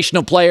generation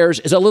of players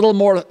is a little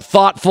more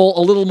thoughtful,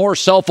 a little more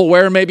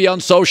self-aware maybe on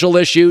social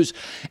issues.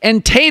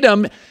 And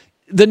Tatum,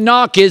 the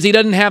knock is he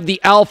doesn't have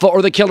the alpha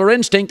or the killer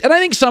instinct. And I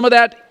think some of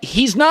that,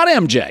 he's not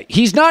MJ.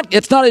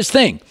 It's not his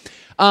thing.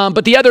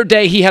 But the other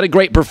day he had a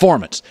great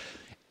performance.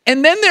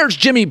 And then there's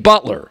Jimmy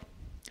Butler,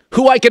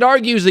 who I could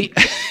argue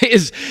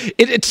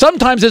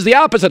sometimes is the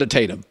opposite of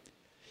Tatum.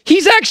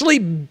 He's actually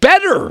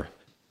better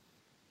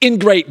in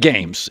great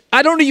games.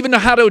 I don't even know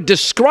how to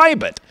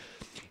describe it.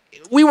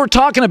 We were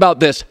talking about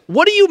this.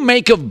 What do you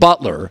make of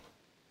Butler?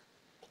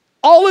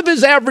 All of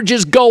his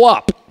averages go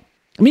up.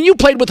 I mean, you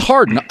played with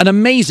Harden, an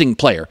amazing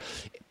player.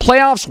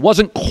 Playoffs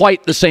wasn't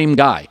quite the same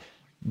guy.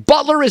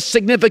 Butler is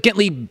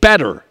significantly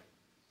better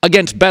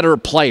against better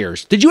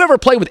players. Did you ever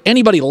play with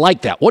anybody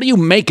like that? What do you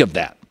make of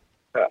that?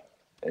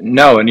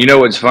 No, and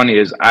what's funny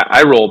is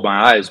I rolled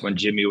my eyes when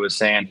Jimmy was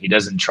saying he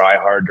doesn't try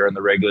hard during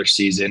the regular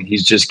season.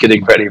 He's just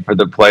getting ready for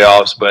the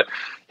playoffs. But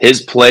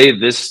his play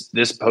this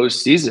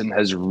postseason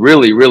has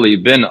really, really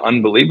been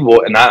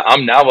unbelievable, and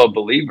I'm now a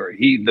believer.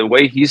 The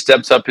way he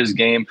steps up his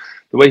game,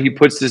 the way he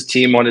puts his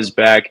team on his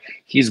back,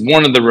 he's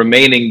one of the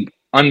remaining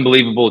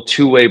unbelievable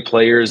two-way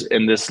players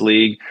in this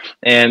league.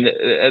 And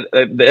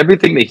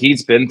everything that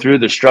he's been through,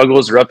 the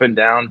struggles are up and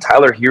down.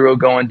 Tyler Hero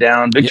going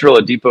down, Victor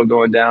Oladipo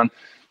going down.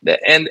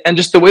 And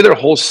just the way their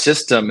whole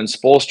system and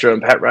Spoelstra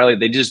and Pat Riley,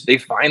 they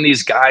find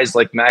these guys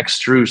like Max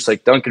Strus,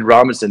 like Duncan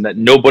Robinson that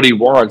nobody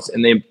wants,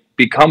 and they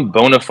become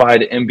bona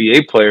fide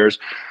NBA players.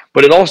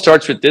 But it all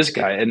starts with this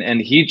guy, and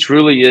he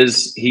truly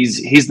is.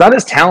 He's not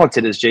as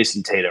talented as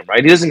Jason Tatum,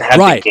 right? He doesn't have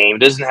the game,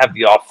 doesn't have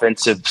the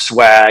offensive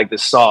swag, the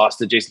sauce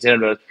that Jason Tatum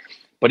does.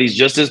 But he's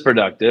just as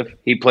productive.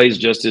 He plays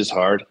just as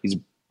hard. He's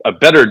a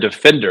better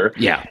defender.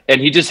 Yeah. And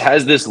he just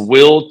has this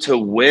will to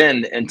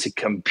win and to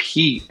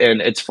compete.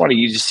 And it's funny,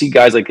 you just see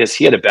guys like this.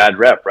 He had a bad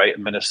rep, right,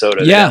 in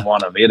Minnesota. They didn't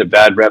want him. He had a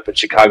bad rep in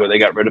Chicago. They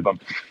got rid of him.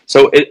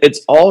 So it's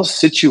all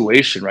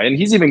situation, right? And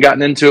he's even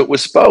gotten into it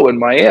with Spo in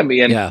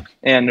Miami.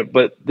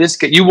 But this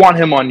guy, you want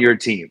him on your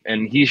team.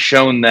 And he's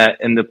shown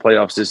that in the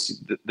playoffs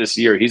this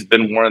year. He's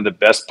been one of the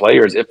best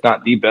players, if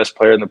not the best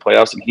player in the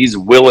playoffs. And he's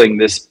willing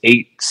this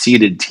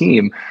 8-seeded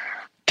team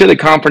to the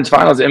conference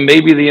finals and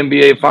maybe the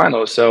NBA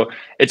finals. So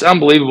it's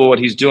unbelievable what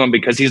he's doing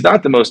because he's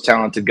not the most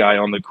talented guy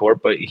on the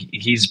court, but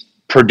he's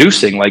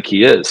producing like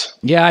he is.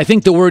 Yeah, I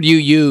think the word you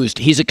used,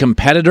 he's a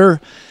competitor.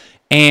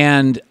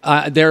 And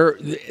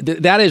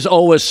that is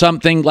always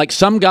something like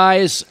some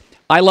guys,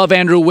 I love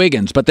Andrew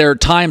Wiggins, but there are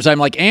times I'm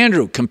like,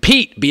 Andrew,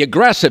 compete, be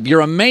aggressive,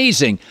 you're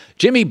amazing.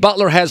 Jimmy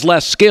Butler has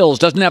less skills,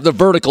 doesn't have the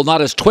vertical, not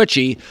as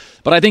twitchy,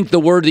 but I think the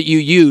word that you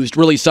used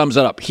really sums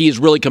it up. He's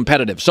really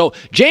competitive. So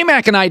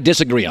J-Mac and I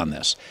disagree on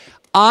this.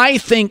 I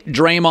think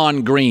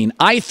Draymond Green,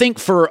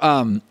 for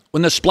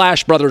when the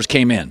Splash Brothers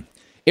came in,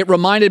 it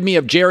reminded me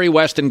of Jerry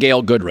West and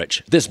Gail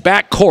Goodrich, this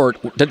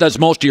backcourt that does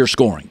most of your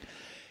scoring.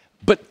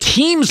 But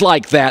teams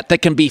like that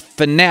can be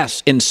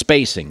finesse in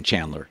spacing,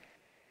 Chandler.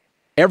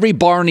 Every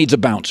bar needs a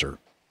bouncer.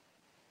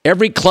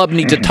 Every club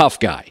needs a tough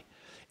guy.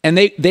 And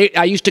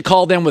I used to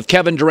call them with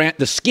Kevin Durant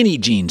the skinny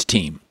jeans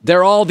team.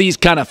 They're all these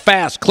kind of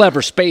fast,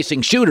 clever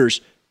spacing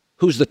shooters.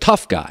 Who's the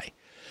tough guy?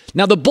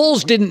 Now, the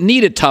Bulls didn't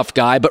need a tough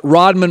guy, but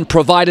Rodman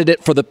provided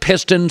it for the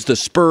Pistons, the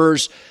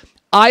Spurs.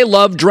 I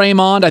love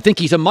Draymond. I think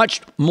he's a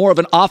much more of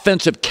an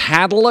offensive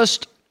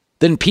catalyst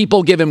than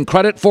people give him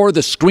credit for,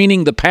 the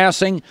screening, the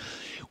passing.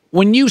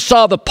 When you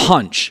saw the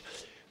punch,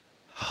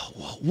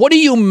 what do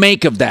you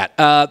make of that?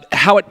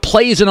 How it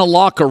plays in a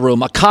locker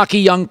room, a cocky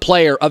young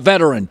player, a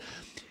veteran.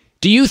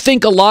 Do you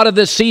think a lot of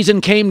this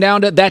season came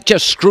down to that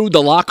just screwed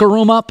the locker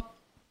room up?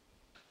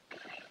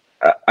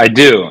 I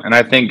do, and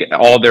I think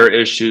all their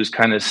issues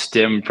kind of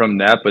stem from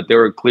that, but there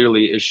were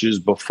clearly issues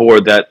before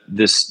that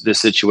this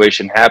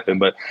situation happened,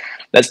 but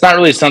that's not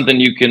really something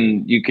you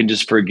can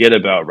just forget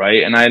about,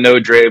 right? And I know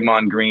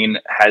Draymond Green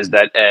has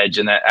that edge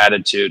and that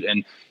attitude,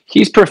 and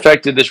he's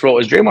perfected this role.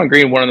 Is Draymond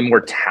Green one of the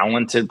more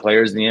talented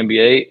players in the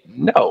NBA?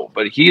 No,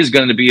 but he is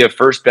going to be a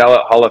first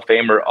ballot Hall of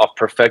Famer of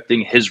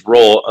perfecting his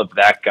role of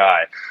that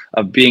guy,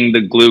 of being the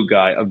glue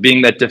guy, of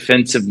being that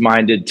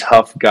defensive-minded,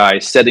 tough guy,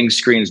 setting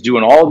screens,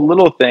 doing all the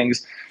little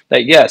things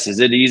that, yes, is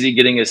it easy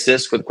getting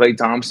assists with Klay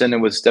Thompson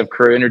and with Steph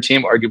Curry in her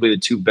team, arguably the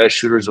two best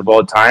shooters of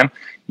all time?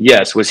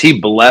 Yes. Was he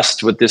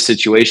blessed with this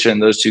situation,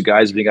 those two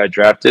guys being got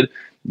drafted?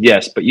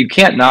 Yes, but you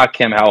can't knock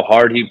him how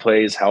hard he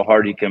plays, how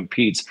hard he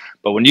competes.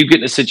 But when you get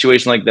in a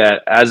situation like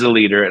that as a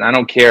leader, and I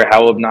don't care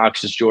how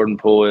obnoxious Jordan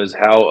Poole is,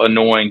 how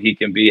annoying he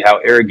can be, how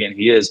arrogant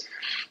he is,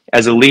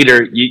 as a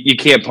leader, you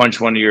can't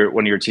punch one of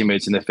your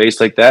teammates in the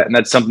face like that. And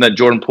that's something that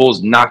Jordan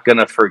Poole's not going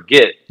to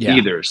forget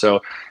either. So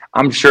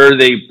I'm sure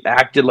they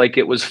acted like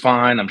it was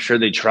fine. I'm sure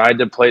they tried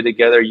to play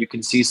together. You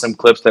can see some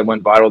clips that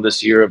went viral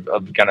this year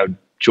of kind of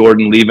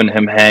Jordan leaving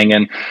him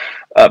hanging.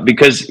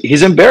 Because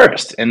he's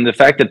embarrassed. And the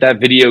fact that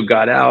video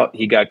got out,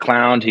 he got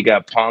clowned, he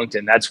got punked,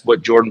 and that's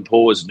what Jordan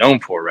Poole is known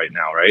for right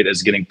now, right?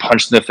 As getting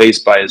punched in the face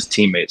by his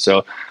teammates.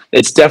 So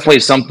it's definitely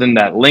something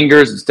that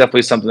lingers. It's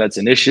definitely something that's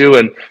an issue,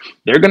 and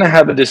they're going to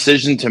have a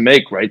decision to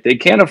make, right? They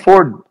can't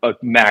afford a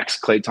max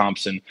Klay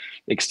Thompson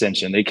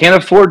extension. They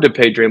can't afford to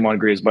pay Draymond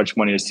Green as much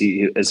money as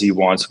he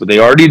wants, but they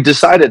already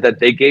decided that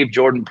they gave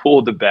Jordan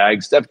Poole the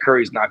bag. Steph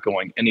Curry's not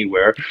going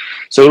anywhere.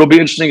 So it'll be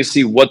interesting to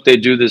see what they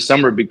do this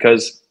summer,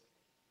 because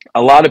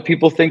a lot of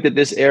people think that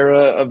this era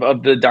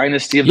of the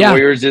dynasty of the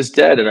Warriors is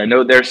dead. And I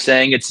know they're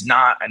saying it's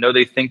not. I know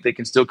they think they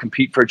can still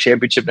compete for a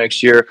championship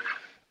next year.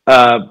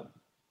 But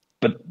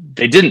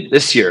they didn't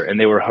this year, and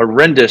they were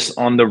horrendous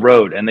on the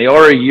road. And they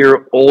are a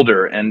year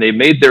older, and they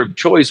made their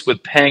choice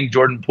with paying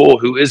Jordan Poole,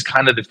 who is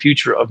kind of the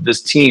future of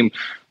this team,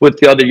 with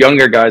the other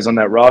younger guys on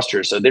that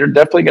roster. So they're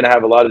definitely going to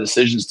have a lot of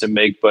decisions to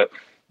make. But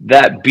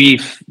that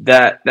beef,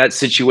 that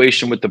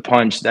situation with the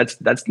punch,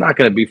 that's not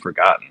going to be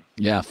forgotten.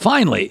 Yeah,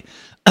 finally.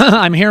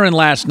 I'm hearing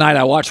last night,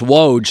 I watched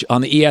Woj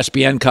on the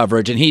ESPN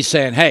coverage, and he's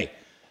saying, hey,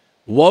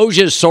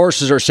 Woj's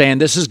sources are saying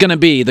this is going to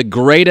be the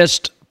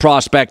greatest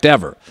prospect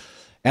ever.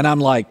 And I'm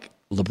like,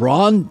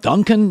 LeBron,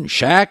 Duncan,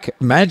 Shaq,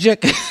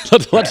 Magic,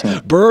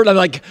 Bird? I'm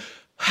like,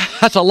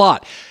 that's a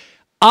lot.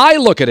 I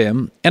look at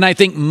him, and I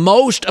think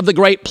most of the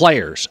great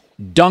players,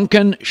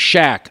 Duncan,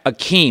 Shaq,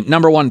 Akeem,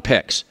 number one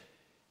picks,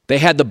 they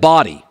had the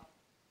body.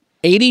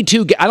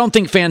 82. I don't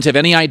think fans have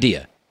any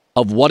idea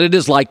of what it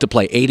is like to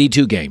play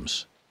 82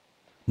 games.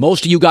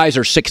 Most of you guys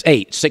are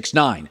 6'8",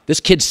 6'9".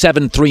 This kid's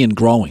 7'3" and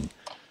growing.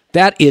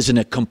 That isn't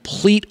a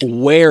complete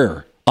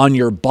wear on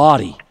your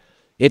body.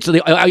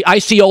 I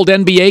see old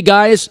NBA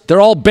guys,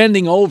 they're all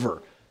bending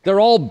over. They're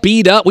all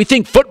beat up. We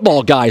think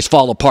football guys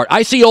fall apart.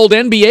 I see old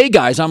NBA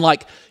guys, I'm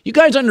like, you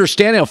guys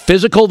understand how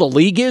physical the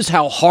league is,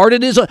 how hard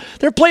it is?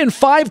 They're playing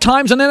 5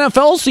 times an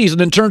NFL season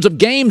in terms of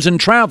games and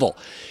travel.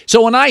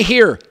 So when I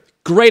hear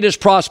greatest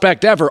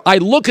prospect ever, I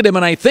look at him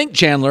and I think,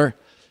 Chandler,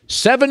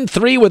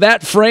 7'3" with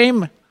that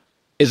frame,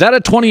 is that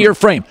a 20-year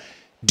frame?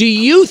 Do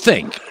you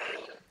think,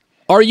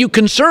 are you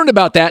concerned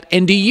about that?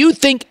 And do you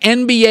think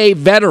NBA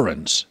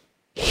veterans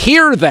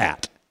hear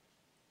that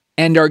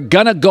and are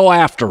going to go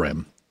after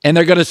him? And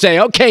they're going to say,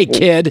 okay,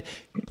 kid,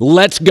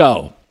 let's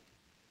go.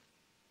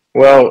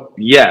 Well,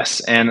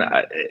 yes. And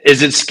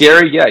is it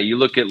scary? Yeah. You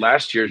look at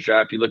last year's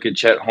draft, you look at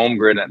Chet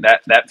Holmgren, and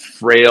that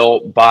frail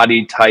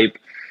body type,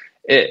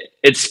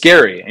 it's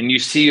scary. And you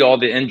see all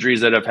the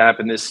injuries that have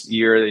happened this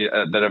year,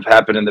 that have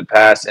happened in the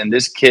past. And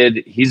this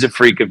kid, he's a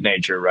freak of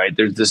nature, right?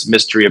 There's this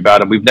mystery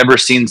about him. We've never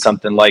seen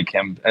something like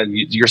him. And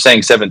you're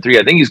saying 7'3".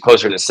 I think he's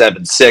closer to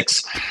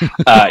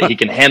 7'6". He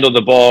can handle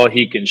the ball.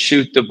 He can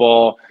shoot the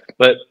ball.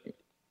 But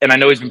and I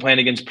know he's been playing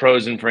against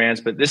pros in France,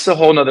 but this is a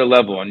whole nother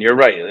level. And you're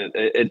right.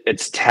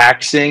 It's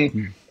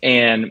taxing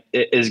and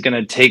it is going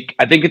to take,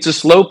 I think it's a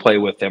slow play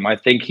with him. I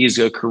think he's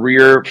a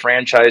career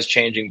franchise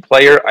changing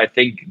player. I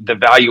think the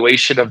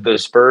valuation of the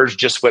Spurs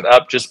just went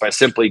up just by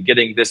simply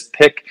getting this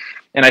pick.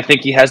 And I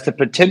think he has the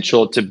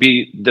potential to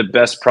be the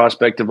best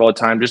prospect of all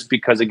time, just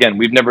because, again,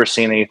 we've never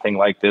seen anything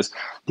like this.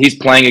 He's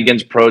playing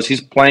against pros. He's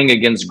playing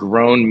against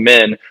grown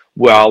men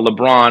while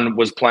LeBron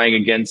was playing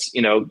against,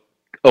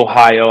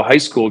 Ohio high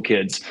school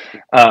kids.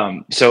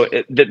 So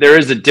there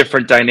is a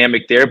different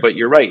dynamic there, but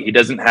you're right. He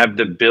doesn't have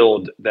the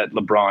build that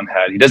LeBron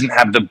had. He doesn't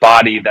have the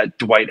body that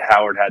Dwight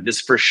Howard had. This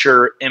for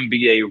sure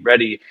NBA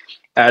ready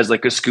as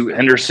like a Scoot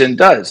Henderson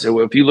does.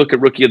 So if you look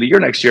at Rookie of the Year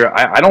next year,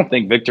 I don't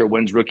think Victor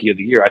wins Rookie of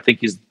the Year. I think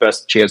he's the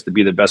best chance to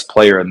be the best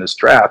player in this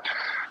draft.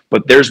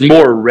 But there's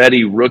more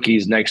ready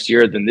rookies next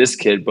year than this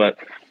kid. But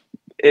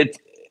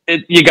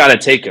you got to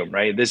take him,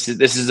 right? This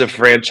is a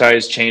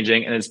franchise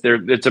changing, and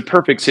it's a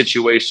perfect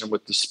situation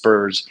with the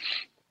Spurs.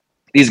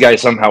 These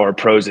guys somehow are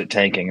pros at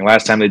tanking. And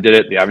last time they did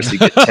it, they obviously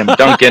get Tim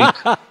Duncan.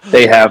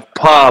 They have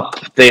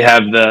Pop. They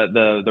have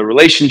the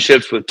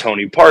relationships with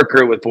Tony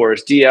Parker, with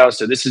Boris Diaw.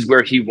 So this is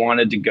where he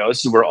wanted to go.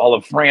 This is where all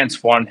of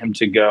France wanted him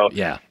to go.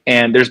 Yeah.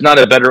 And there's not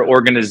a better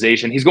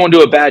organization. He's going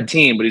to a bad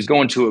team, but he's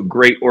going to a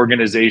great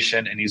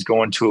organization, and he's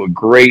going to a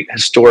great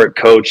historic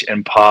coach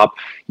and Pop.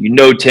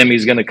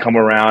 Timmy's going to come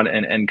around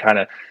and kind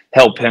of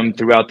help him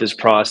throughout this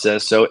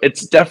process. So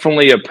it's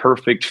definitely a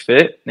perfect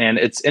fit. And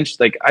it's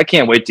interesting. Like, I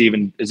can't wait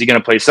to is he going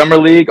to play summer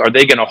league? Are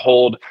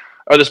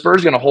the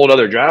Spurs going to hold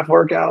other draft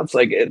workouts?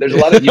 Like, there's a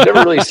lot of, you've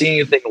never really seen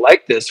anything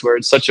like this where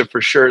it's such a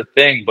for sure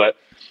thing, but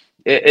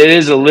it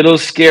is a little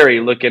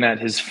scary looking at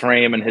his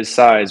frame and his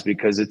size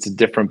because it's a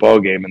different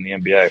ballgame in the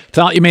NBA.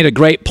 Thought you made a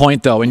great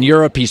point, though. In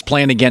Europe, he's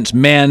playing against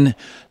men.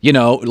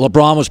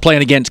 LeBron was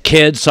playing against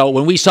kids. So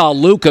when we saw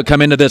Luka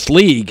come into this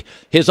league,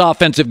 his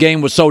offensive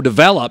game was so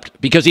developed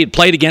because he had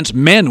played against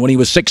men when he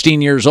was 16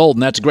 years old,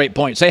 and that's a great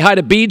point. Say hi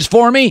to Beads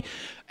for me.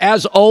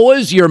 As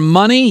always, your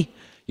money.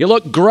 You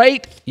look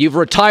great. You've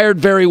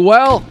retired very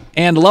well,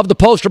 and love the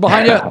poster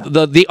behind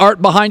you, the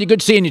art behind you.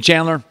 Good seeing you,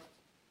 Chandler.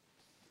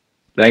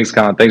 Thanks,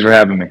 Colin. Thanks for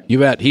having me. You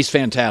bet. He's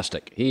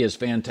fantastic. He is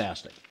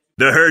fantastic.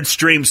 The Herd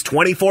streams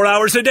 24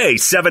 hours a day,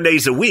 7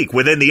 days a week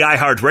within the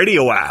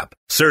iHeartRadio app.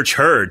 Search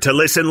Herd to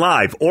listen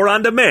live or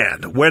on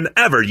demand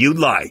whenever you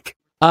like.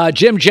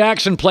 Jim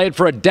Jackson played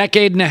for a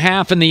decade and a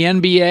half in the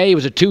NBA. He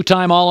was a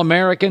two-time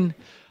All-American.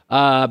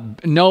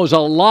 Knows a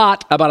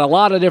lot about a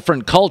lot of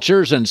different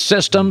cultures and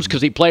systems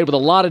because he played with a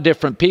lot of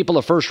different people,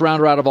 a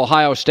first-rounder out of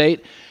Ohio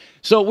State.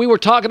 So we were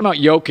talking about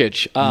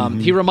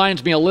Jokic. He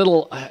reminds me a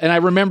little, and I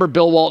remember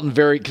Bill Walton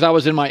because I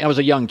was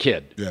a young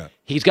kid. Yeah.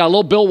 He's got a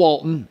little Bill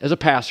Walton as a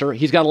passer.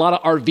 He's got a lot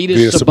of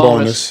Arvydas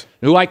Sabonis,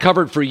 who I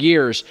covered for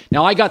years.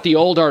 Now, I got the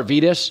old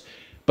Arvydas,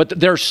 but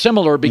they're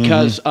similar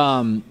because,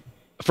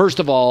 first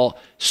of all,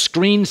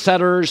 screen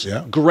setters,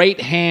 great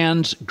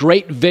hands,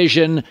 great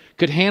vision,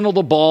 could handle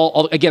the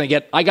ball.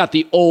 Again, I got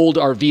the old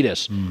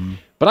Arvydas.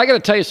 But I got to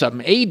tell you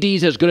something.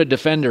 AD's as good a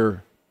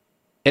defender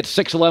at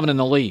 6'11" in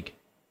the league.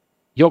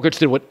 Jokic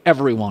did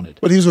whatever he wanted.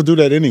 But he's going to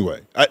do that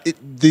anyway.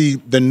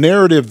 The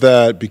narrative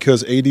that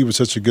because AD was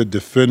such a good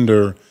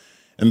defender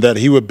and that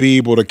he would be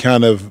able to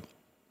kind of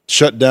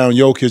shut down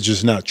Jokic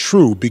is not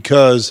true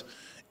because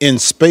in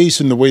space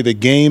and the way the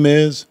game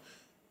is,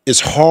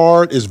 it's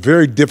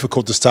very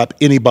difficult to stop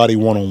anybody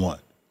one-on-one.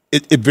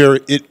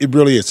 It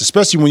really is,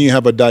 especially when you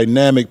have a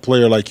dynamic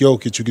player like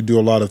Jokic who can do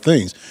a lot of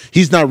things.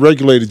 He's not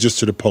regulated just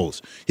to the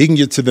post. He can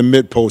get to the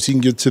mid-post. He can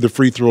get to the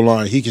free throw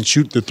line. He can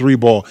shoot the three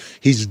ball.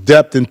 He's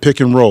depth in pick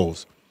and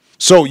rolls.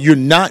 So you're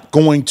not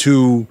going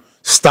to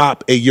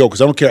stop a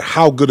Jokic. I don't care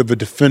how good of a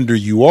defender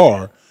you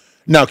are.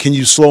 Now, can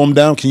you slow him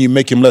down? Can you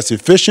make him less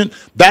efficient?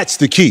 That's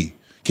the key.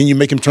 Can you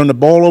make him turn the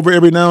ball over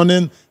every now and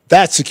then?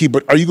 That's the key.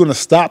 But are you going to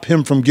stop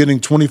him from getting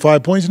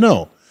 25 points?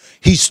 No.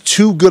 He's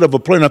too good of a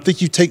player. And I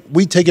think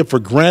we take it for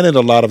granted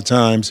a lot of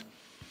times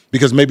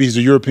because maybe he's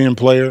a European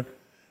player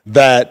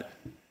that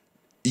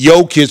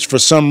Jokic for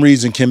some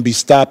reason can be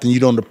stopped and you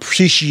don't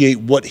appreciate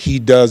what he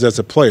does as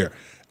a player.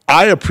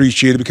 I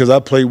appreciate it because I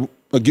play with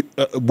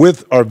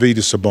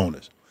Arvydas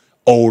Sabonis.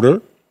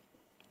 Older,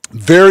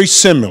 very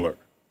similar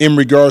in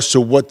regards to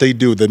what they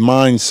do, the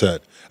mindset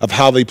of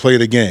how they play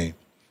the game.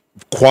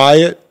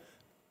 Quiet,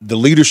 the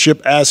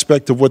leadership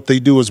aspect of what they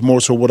do is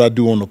more so what I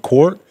do on the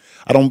court.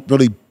 I don't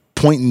really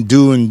point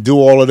and do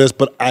all of this,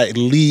 but I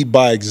lead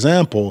by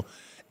example,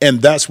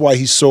 and that's why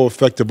he's so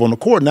effective on the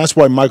court, and that's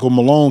why Michael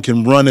Malone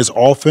can run his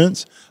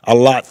offense a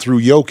lot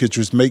through Jokic,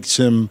 which makes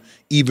him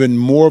even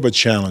more of a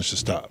challenge to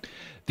stop.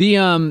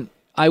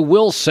 I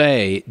will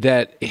say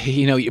that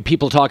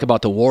people talk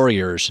about the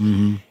Warriors,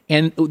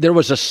 and there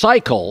was a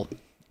cycle.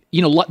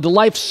 The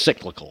life's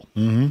cyclical,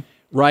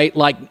 right?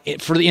 Like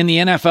in the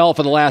NFL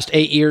for the last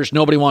 8 years,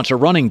 nobody wants a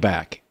running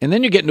back, and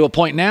then you're getting to a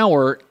point now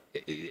where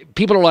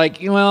people are like,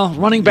 well,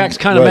 running backs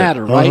kind of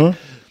matter, right?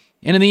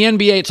 And in the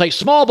NBA, it's like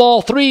small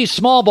ball, three,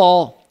 small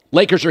ball.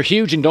 Lakers are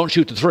huge and don't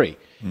shoot the three.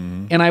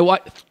 And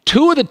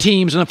two of the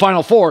teams in the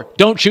Final Four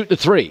don't shoot the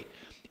three.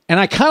 And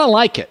I kind of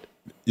like it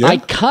Yeah. I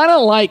kind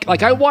of like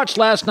I watched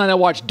last night, I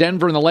watched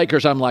Denver and the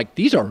Lakers. I'm like,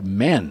 these are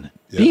men.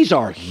 Yeah. These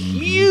are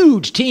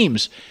huge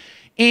teams.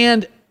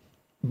 And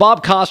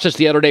Bob Costas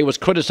the other day was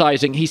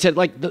criticizing. He said,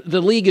 like,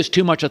 the league is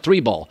too much a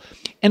three ball.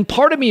 And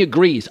part of me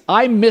agrees.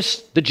 I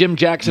miss the Jim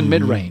Jackson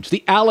mid-range,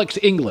 the Alex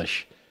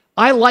English.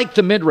 I like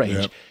the mid-range.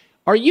 Yep.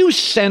 Are you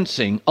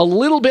sensing a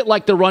little bit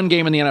like the run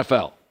game in the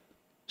NFL?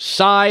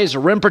 Size,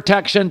 rim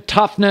protection,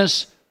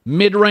 toughness,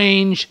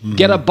 mid-range,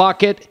 get a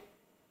bucket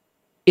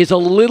is a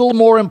little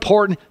more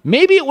important.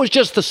 Maybe it was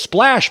just the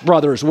Splash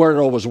Brothers where it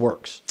always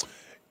works.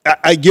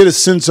 I get a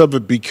sense of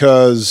it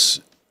because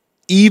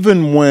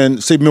even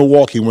when, say,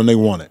 Milwaukee, when they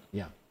won it,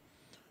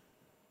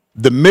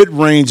 the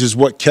mid-range is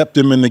what kept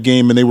them in the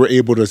game, and they were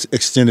able to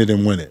extend it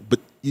and win it. But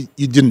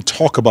you didn't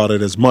talk about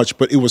it as much,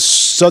 but it was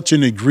such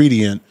an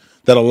ingredient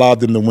that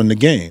allowed them to win the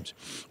games.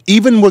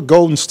 Even with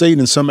Golden State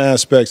in some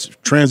aspects,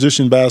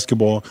 transition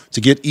basketball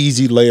to get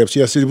easy layups.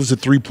 Yes, it was the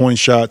three-point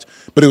shots,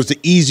 but it was the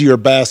easier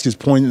baskets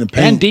pointing in the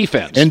paint.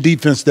 And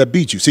defense that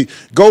beat you. See,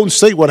 Golden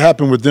State, what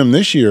happened with them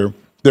this year,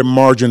 their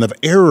margin of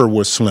error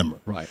was slimmer.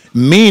 Right.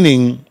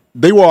 Meaning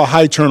they were a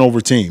high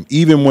turnover team,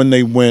 even when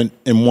they went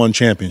and won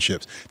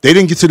championships. They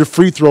didn't get to the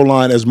free throw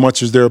line as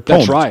much as their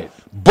opponents. That's right.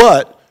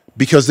 But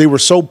because they were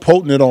so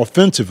potent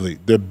offensively,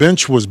 their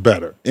bench was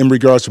better in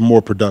regards to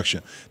more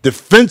production.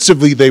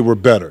 Defensively, they were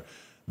better.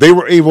 They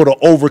were able to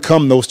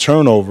overcome those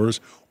turnovers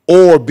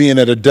or being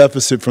at a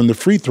deficit from the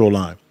free throw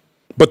line.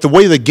 But the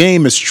way the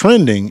game is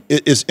trending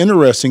is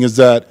interesting is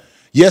that,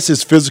 yes,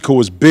 it's physical,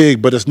 it's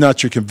big, but it's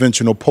not your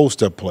conventional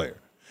post-up player.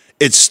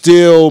 It's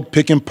still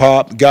pick and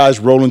pop, guys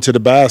rolling to the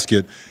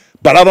basket.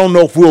 But I don't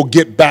know if we'll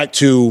get back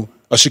to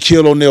a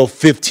Shaquille O'Neal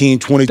 15,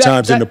 20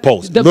 times in the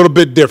post. A little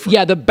bit different.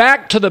 Yeah, the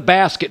back to the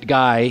basket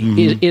guy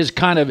is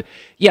kind of,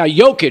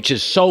 Jokic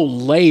is so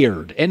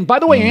layered. And by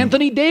the way,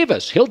 Anthony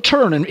Davis, he'll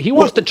turn and he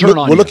wants to turn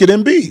on you. Well, look at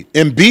Embiid.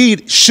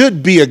 Embiid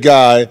should be a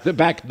guy that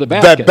back to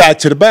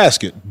the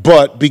basket.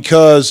 But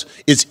because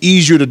it's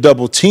easier to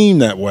double team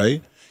that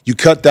way, you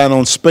cut down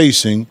on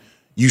spacing,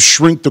 you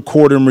shrink the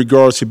court in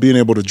regards to being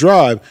able to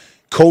drive.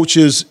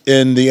 Coaches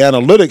in the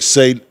analytics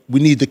say we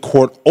need the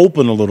court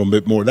open a little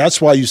bit more.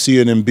 That's why you see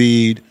an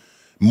Embiid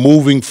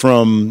moving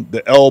from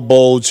the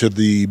elbow to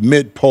the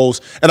mid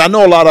post. And I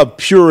know a lot of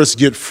purists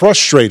get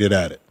frustrated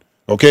at it,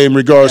 okay, in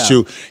regards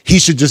to he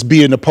should just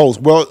be in the post.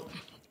 Well,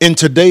 in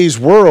today's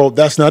world,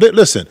 that's not it.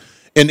 Listen,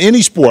 in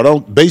any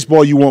sport,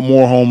 baseball, you want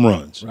more home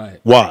runs. Right.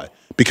 Why?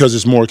 Because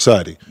it's more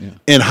exciting. Yeah.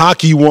 In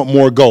hockey, you want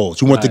more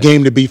goals. You want the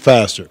game to be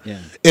faster. Yeah.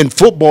 In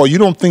football, you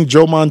don't think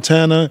Joe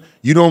Montana,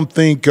 you don't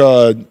think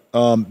the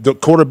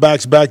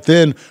quarterbacks back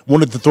then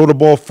wanted to throw the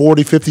ball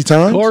 40, 50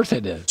 times? Of course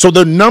they did. So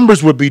their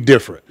numbers would be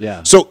different.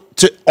 Yeah. So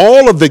to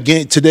all of the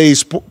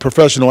today's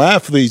professional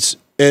athletes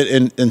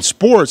in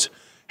sports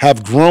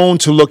have grown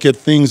to look at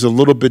things a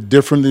little bit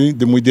differently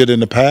than we did in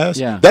the past.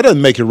 Yeah. That doesn't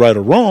make it right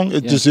or wrong.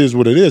 It just is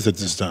what it is at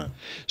this time.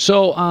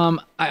 So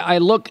I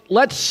look,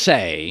 let's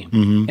say,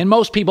 and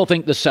most people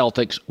think the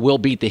Celtics will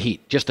beat the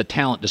Heat, just the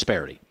talent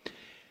disparity.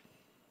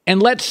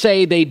 And let's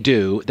say they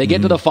do. They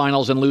get to the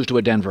finals and lose to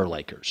a Denver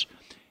Lakers.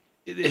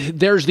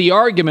 There's the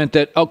argument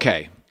that,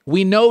 okay,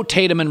 we know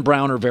Tatum and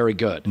Brown are very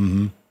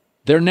good.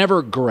 They're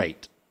never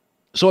great.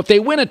 So if they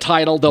win a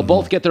title, they'll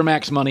both get their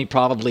max money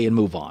probably and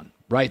move on,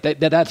 right?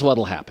 That's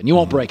what'll happen. You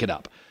won't break it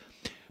up.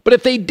 But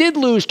if they did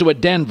lose to a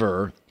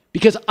Denver,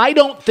 because I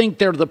don't think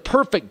they're the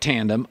perfect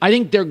tandem, I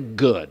think they're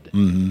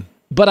good.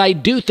 But I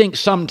do think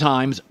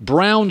sometimes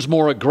Brown's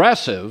more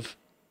aggressive,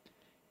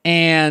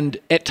 and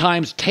at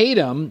times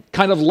Tatum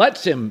kind of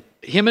lets him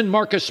and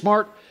Marcus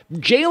Smart.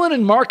 Jalen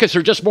and Marcus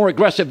are just more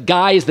aggressive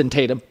guys than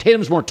Tatum.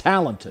 Tatum's more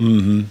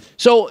talented.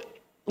 So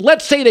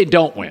let's say they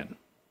don't win,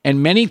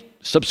 and many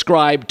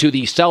subscribe to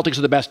the Celtics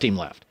are the best team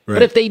left. Right.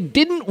 But if they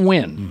didn't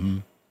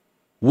win,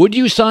 would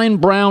you sign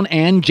Brown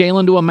and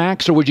Jalen to a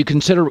max, or would you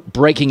consider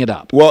breaking it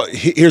up? Well,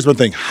 here's one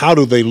thing. How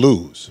do they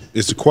lose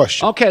is the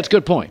question. Okay, that's a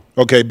good point.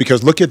 Okay,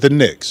 because look at the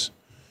Knicks.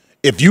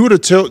 If you would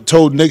have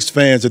told Knicks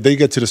fans that they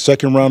get to the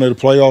second round of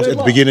the playoffs at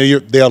the beginning of the year,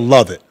 they'll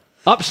love it.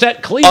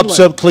 Upset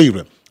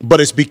Cleveland. But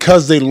it's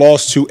because they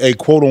lost to a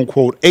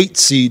quote-unquote 8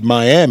 seed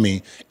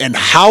Miami, and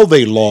how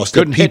they lost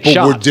that people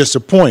were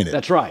disappointed.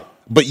 That's right.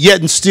 But yet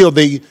and still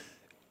they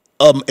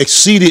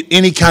exceeded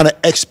any kind of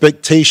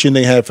expectation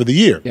they had for the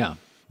year. Yeah.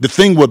 The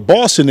thing with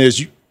Boston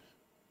is,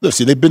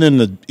 listen, they've been in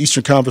the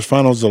Eastern Conference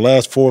Finals the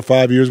last 4 or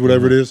 5 years,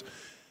 whatever it is.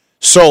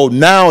 So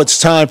now it's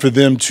time for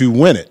them to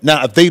win it.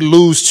 Now, if they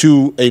lose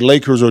to a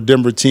Lakers or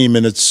Denver team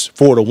and it's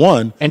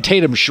 4-1, and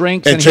Tatum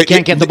shrinks and he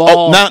can't get the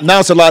ball, now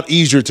it's a lot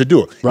easier to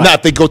do it. Right. Now,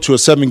 if they go to a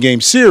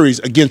 7-game series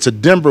against a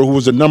Denver who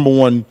was a number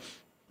 1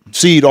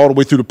 seed all the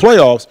way through the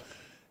playoffs,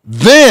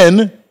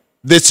 then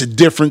that's a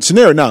different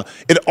scenario. Now,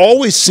 it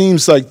always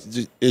seems like,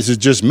 is it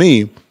just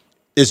me?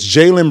 It's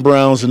Jaylen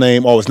Brown's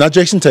name. Oh, it's not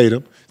Jason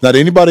Tatum. It's not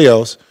anybody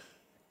else.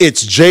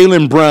 It's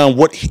Jaylen Brown.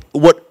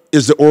 What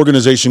is the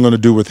organization going to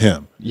do with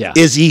him? Yeah.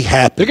 Is he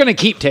happy? They're going to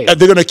keep Tatum.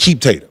 They're going to keep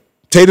Tatum.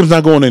 Tatum's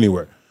not going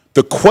anywhere.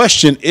 The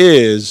question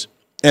is,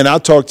 and I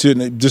talked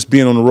to, just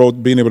being on the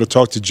road, being able to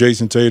talk to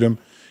Jason Tatum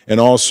and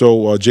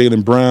also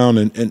Jaylen Brown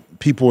and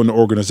people in the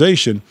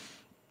organization,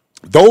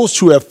 those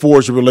two have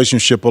forged a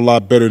relationship a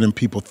lot better than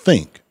people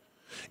think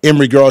in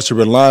regards to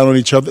relying on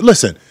each other.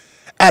 Listen,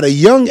 at a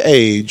young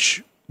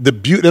age, the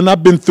beauty, and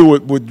I've been through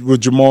it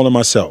with Jamal and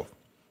myself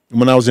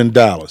when I was in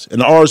Dallas,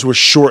 and ours was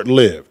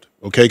short-lived,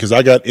 okay, because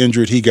I got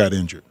injured, he got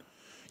injured.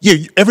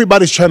 Yeah,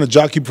 everybody's trying to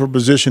jockey for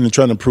position and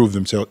trying to prove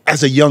themselves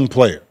as a young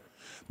player.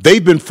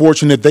 They've been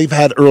fortunate they've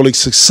had early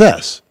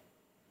success.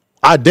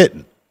 I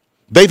didn't.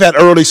 They've had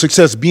early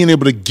success being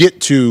able to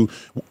get to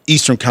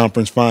Eastern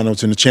Conference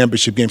Finals and the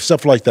championship game,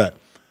 stuff like that.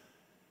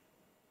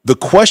 The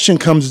question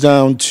comes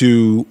down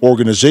to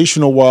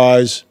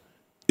organizational-wise,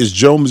 is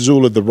Joe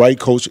Mazzulla the right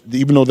coach,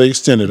 even though they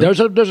extended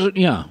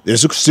him?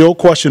 There's still a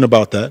question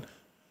about that.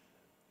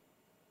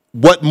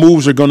 What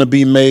moves are going to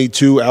be made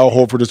too? Al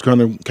Horford is going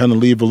to kind of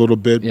leave a little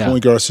bit. Yeah.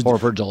 Point guard,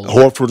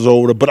 Horford's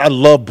older. But I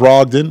love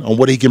Brogdon on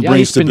what he can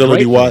bring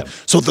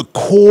stability-wise. So the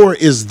core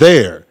is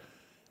there.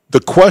 The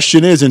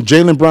question is, and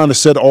Jaylen Brown has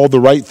said all the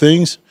right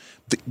things,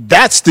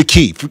 that's the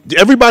key.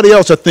 Everybody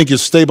else, I think,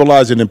 is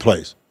stabilizing in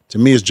place. To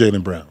me, it's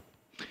Jaylen Brown.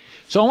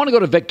 So I want to go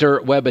to Victor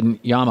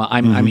Wembanyama.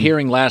 I'm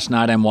hearing last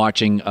night, I'm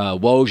watching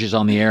Woj is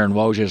on the air, and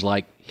Woj is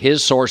like,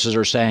 his sources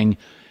are saying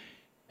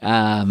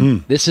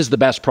this is the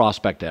best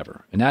prospect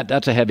ever. And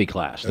that's a heavy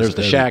class. There's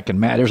the Shaq and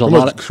Matt. There's a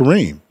lot of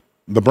Kareem,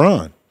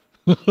 LeBron.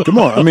 Come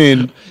on. I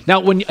mean.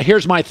 Now,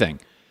 here's my thing.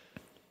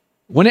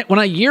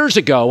 Years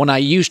ago, when I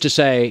used to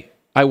say,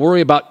 I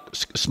worry about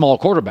small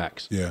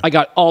quarterbacks, I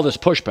got all this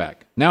pushback.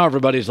 Now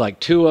everybody's like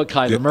Tua,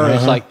 Kyler Murray.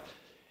 It's like,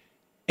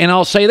 and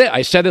I'll say that.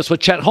 I said this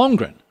with Chet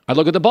Holmgren. I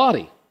look at the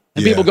body.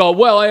 And people go,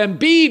 well,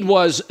 Embiid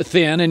was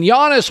thin, and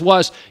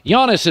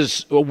Giannis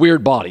is a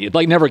weird body. It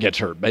never gets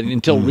hurt, but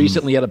until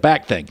recently he had a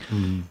back thing.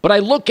 But I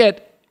look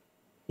at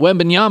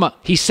Wembanyama,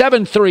 he's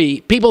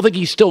 7'3". People think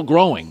he's still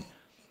growing.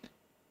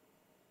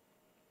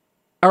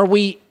 Are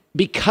we,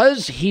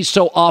 because he's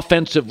so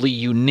offensively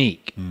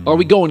unique, are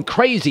we going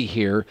crazy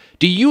here?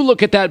 Do you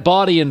look at that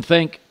body and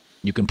think,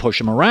 you can push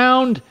him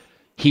around,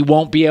 he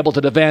won't be able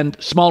to defend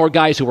smaller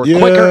guys who are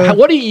quicker?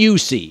 What do you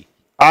see?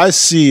 I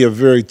see a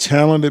very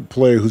talented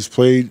player who's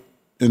played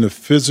in a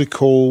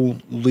physical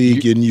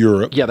league in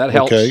Europe. Yeah, that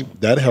helps. Okay,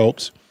 that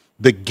helps.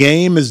 The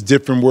game is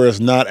different where it's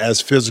not as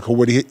physical,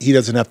 where he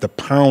doesn't have to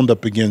pound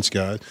up against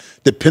guys.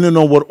 Depending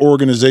on what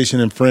organization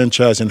and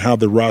franchise and how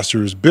the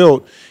roster is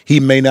built,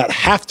 he may not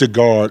have to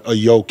guard a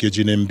Jokic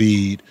and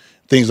Embiid,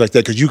 things like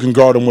that, because you can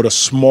guard him with a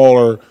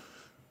smaller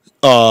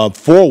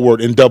forward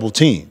and double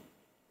team.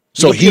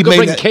 So you could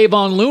bring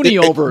Kayvon Looney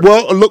over.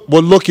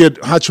 Look at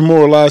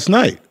Hachimura last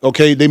night.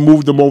 Okay, they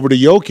moved him over to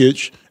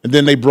Jokic, and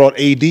then they brought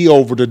AD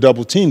over to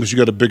double team because you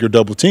got a bigger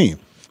double team.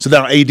 So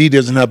now AD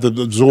doesn't have to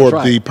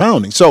absorb the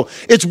pounding. So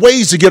it's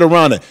ways to get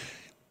around it.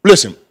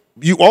 Listen,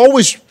 you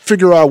always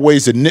figure out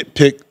ways to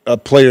nitpick a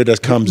player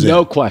that comes in.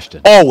 No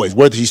question. Always.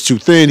 Whether he's too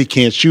thin, he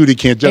can't shoot, he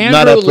can't jump,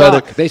 not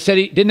athletic. Luck. They said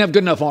he didn't have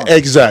good enough arms.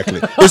 Exactly.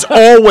 It's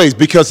always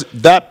because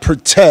that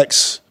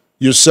protects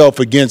yourself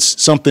against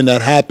something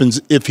that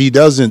happens if he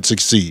doesn't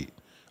succeed.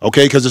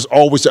 Okay? Because it's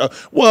always,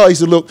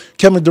 he's a little,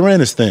 Kevin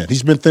Durant is thin.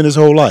 He's been thin his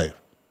whole life.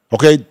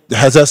 Okay?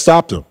 Has that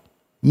stopped him?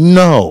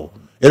 No,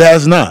 it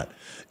has not.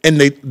 And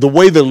the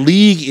way the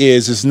league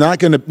is, it's not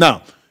going to,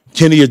 now,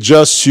 can he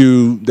adjust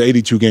to the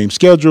 82-game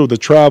schedule, the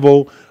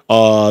travel,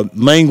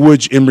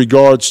 language in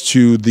regards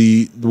to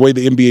the way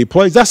the NBA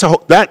plays?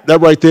 That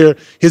right there,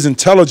 his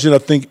intelligence, I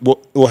think,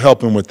 will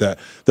help him with that.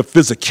 The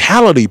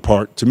physicality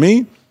part, to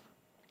me,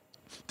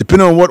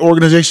 depending on what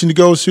organization he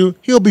goes to,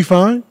 he'll be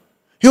fine.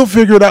 He'll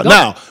figure it out.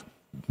 Now,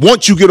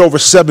 once you get over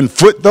 7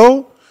 foot,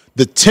 though,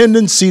 the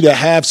tendency to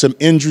have some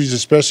injuries,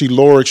 especially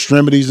lower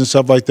extremities and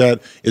stuff like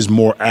that, is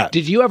more apt.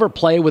 Did you ever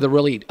play with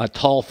a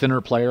tall,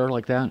 thinner player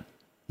like that?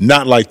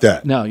 Not like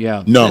that. No,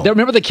 yeah. No.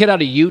 Remember the kid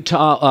out of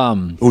Utah,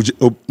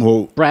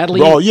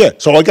 Bradley? Oh, yeah.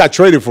 So I got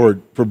traded for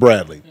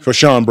Bradley, for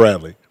Sean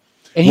Bradley.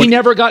 And he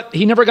never got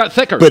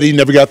thicker. But he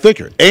never got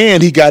thicker.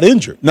 And he got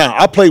injured. Now,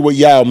 I played with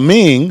Yao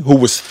Ming, who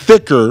was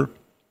thicker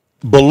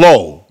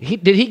below.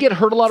 Did he get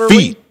hurt a lot early?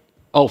 Feet.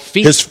 Oh,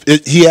 feet.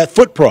 He had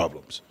foot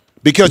problems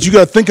because you got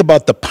to think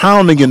about the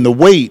pounding and the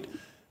weight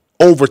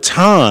over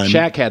time.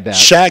 Shaq had that.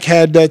 Shaq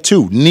had that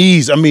too.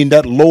 Knees,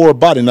 that lower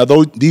body. Now,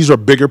 these are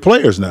bigger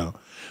players now.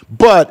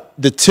 But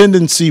the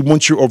tendency,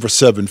 once you're over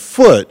 7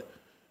 foot,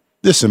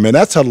 listen, man,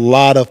 that's a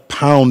lot of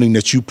pounding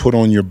that you put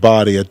on your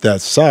body at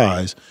that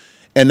size.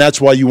 And that's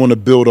why you want to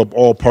build up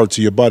all parts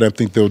of your body. I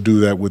think they'll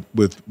do that with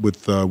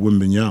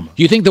Wembanyama.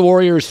 Do you think the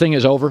Warriors thing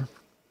is over?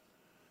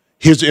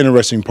 Here's the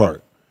interesting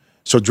part.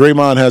 So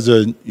Draymond has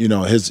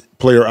his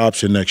player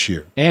option next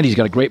year, and he's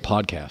got a great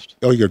podcast.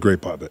 Oh, he got a great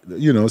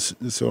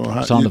podcast. So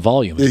it's on the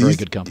volume. It's very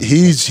good company.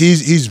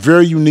 He's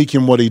very unique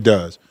in what he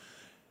does.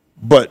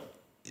 But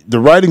the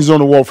writing's on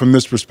the wall from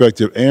this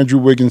perspective. Andrew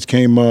Wiggins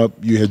came up.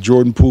 You had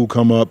Jordan Poole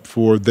come up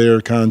for their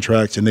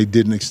contracts, and they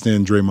didn't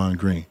extend Draymond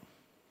Green.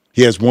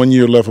 He has 1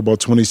 year left, about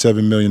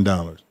 $27 million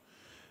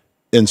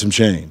and some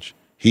change.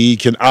 He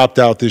can opt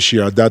out this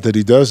year. I doubt that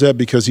he does that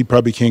because he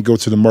probably can't go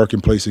to the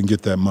marketplace and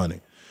get that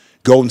money.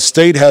 Golden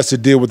State has to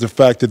deal with the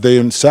fact that they're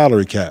in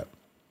salary cap.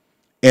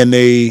 and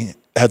they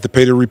had to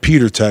pay the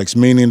repeater tax,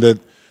 meaning that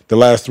the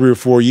last 3 or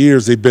 4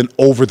 years they've been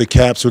over the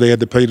cap, so they had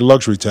to pay the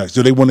luxury tax.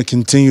 Do they want to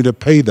continue to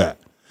pay that?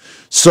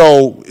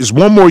 So there's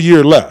one more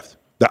year left.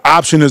 The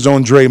option is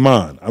on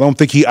Draymond. I don't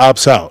think he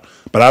opts out,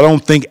 but I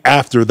don't think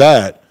after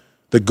that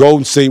the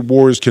Golden State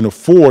Warriors can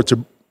afford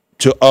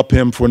to up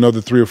him for another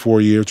 3 or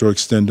 4 years or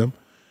extend him.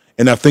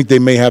 And I think they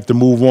may have to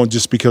move on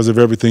just because of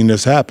everything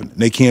that's happened.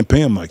 They can't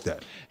pay him like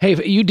that.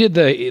 Hey, you did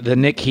the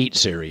Nick Heat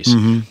series.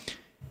 Mm-hmm.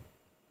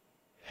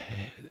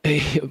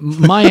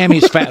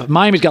 Miami's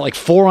got like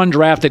 4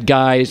 undrafted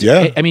guys.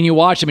 Yeah. I mean, you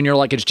watch them and you're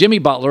like, it's Jimmy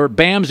Butler.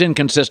 Bam's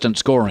inconsistent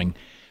scoring.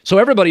 So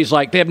everybody's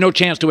like, they have no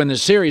chance to win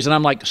this series. And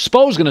I'm like,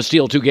 Spo's going to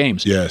steal 2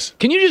 games. Yes.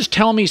 Can you just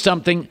tell me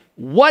something?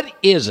 What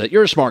is it?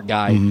 You're a smart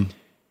guy. Mm-hmm.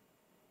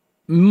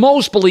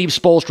 Most believe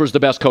Spoelstra is the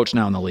best coach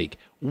now in the league.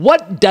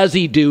 What does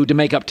he do to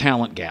make up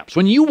talent gaps?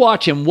 When you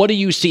watch him, what do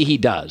you see he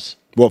does?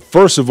 Well,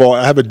 first of all,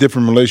 I have a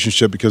different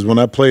relationship because when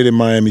I played in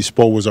Miami,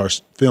 Spo was our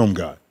film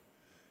guy.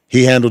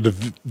 He handled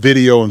the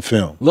video and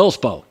film. Lil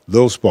Spo.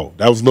 Lil Spo.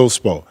 That was Lil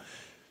Spo.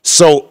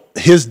 So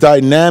his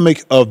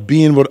dynamic of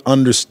being able to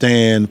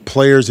understand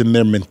players and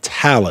their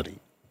mentality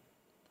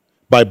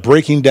by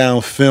breaking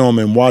down film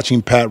and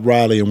watching Pat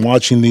Riley and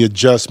watching the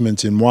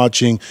adjustments and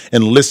watching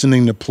and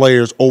listening to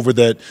players over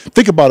that.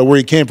 Think about it, where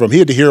he came from. He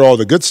had to hear all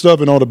the good stuff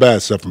and all the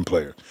bad stuff from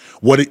players.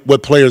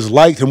 What players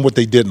liked and what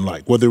they didn't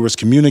like, whether it was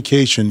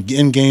communication,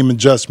 in-game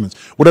adjustments,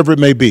 whatever it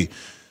may be.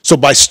 So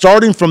by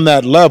starting from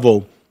that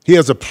level, he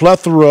has a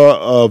plethora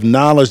of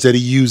knowledge that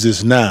he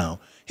uses now.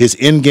 His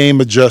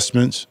in-game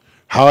adjustments,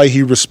 how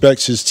he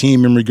respects his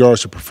team in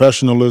regards to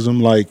professionalism,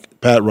 like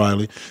Pat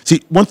Riley.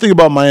 See, one thing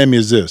about Miami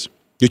is this.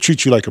 They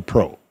treat you like a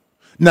pro.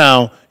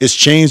 Now, it's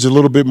changed a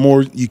little bit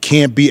more. You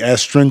can't be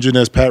as stringent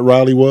as Pat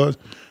Riley was,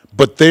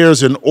 but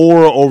there's an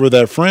aura over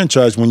that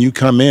franchise. When you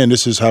come in,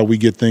 this is how we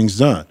get things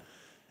done.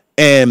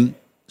 And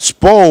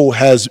Spo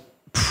has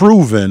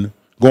proven,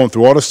 going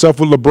through all the stuff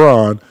with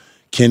LeBron,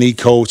 can he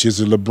coach? Is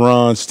it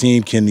LeBron's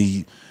team?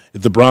 Is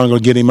LeBron going to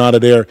get him out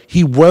of there?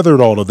 He weathered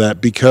all of that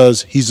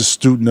because he's a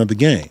student of the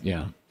game.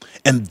 Yeah.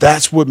 And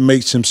that's what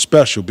makes him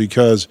special,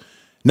 because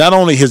not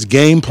only his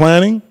game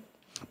planning,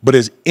 but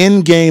his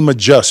in-game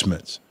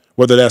adjustments,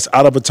 whether that's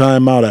out of a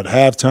timeout at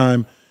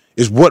halftime,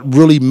 is what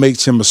really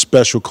makes him a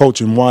special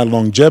coach, and why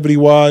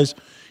longevity-wise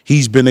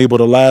he's been able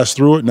to last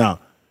through it. Now,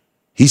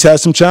 he's had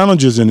some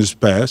challenges in his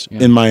past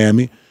in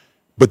Miami,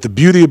 but the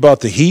beauty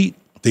about the Heat,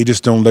 they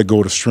just don't let go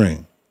of the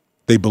string.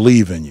 They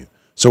believe in you.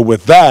 So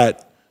with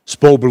that,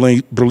 Spo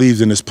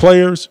believes in his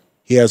players.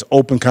 He has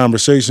open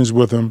conversations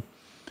with them.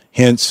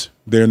 Hence,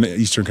 they're in the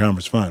Eastern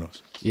Conference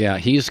Finals. Yeah,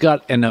 he's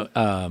got an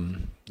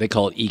they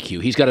call it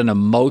EQ. He's got an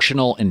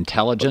emotional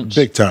intelligence.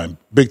 Big time,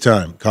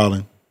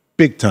 Colin.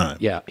 Big time.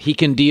 Yeah, he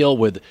can deal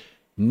with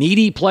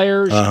needy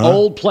players,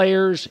 old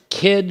players,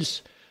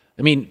 kids.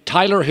 I mean,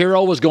 Tyler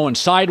Hero was going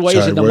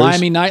sideways in the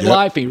Miami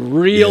nightlife. Yep. He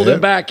reeled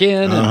it back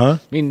in. I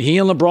mean, he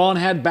and LeBron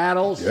had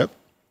battles. Yep.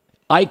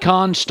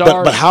 Icon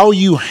stars. But how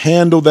you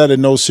handle that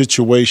in those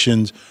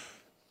situations,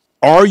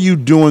 are you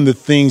doing the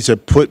things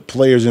that put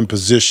players in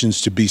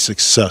positions to be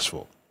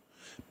successful?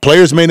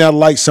 Players may not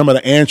like some of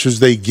the answers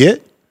they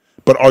get,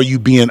 but are you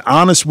being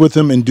honest with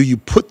them, and do you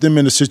put them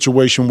in a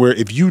situation where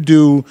if you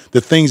do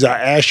the things I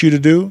ask you to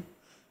do,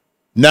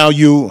 now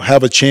you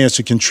have a chance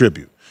to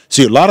contribute?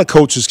 See, a lot of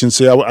coaches can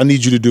say, I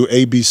need you to do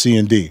A, B, C,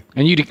 and D.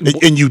 And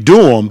you do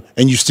them,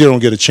 and you still don't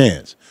get a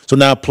chance. So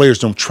now players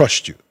don't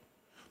trust you.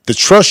 The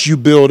trust you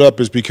build up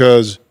is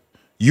because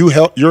you're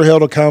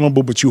held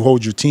accountable, but you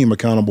hold your team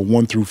accountable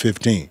 1 through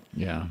 15.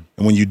 Yeah.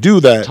 And when you do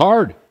that, it's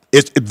hard.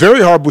 It's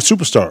very hard with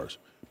superstars.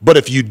 But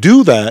if you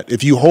do that,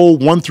 if you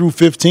hold 1 through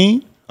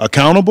 15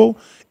 accountable,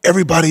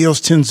 everybody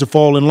else tends to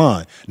fall in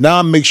line. Now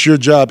it makes your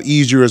job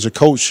easier as a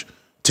coach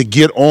to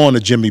get on a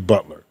Jimmy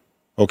Butler,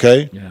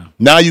 okay? Yeah.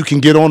 Now you can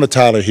get on a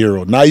Tyler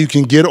Hero. Now you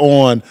can get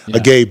on a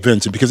Gabe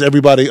Vincent, because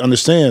everybody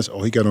understands,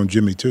 he got on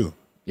Jimmy too.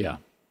 Yeah.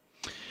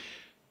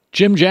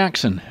 Jim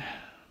Jackson,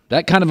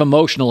 that kind of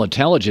emotional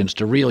intelligence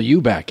to reel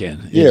you back in.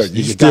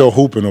 He's still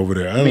hooping over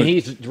there. I mean,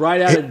 he's right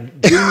out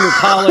of junior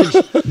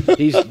college.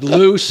 He's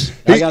loose.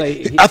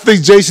 I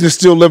think Jason is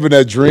still living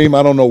that dream.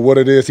 I don't know what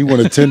it is. He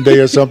won a 10-day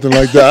or something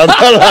like that.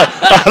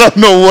 I don't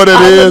know what it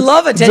is. I would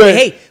love it.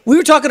 Hey, we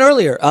were talking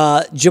earlier.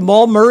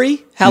 Jamal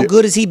Murray, how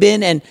good has he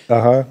been? And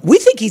we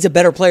think he's a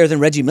better player than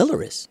Reggie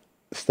Miller is.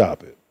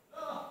 Stop it.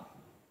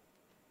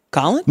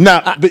 Colin?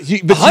 Nah, but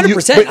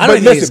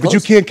 100%. But you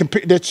can't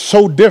compare. That's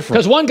so different.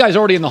 Because one guy's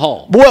already in the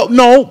hall. Well,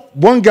 no.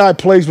 One guy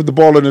plays with the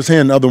ball in his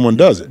hand, the other one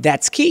doesn't.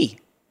 That's key.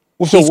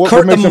 Well, so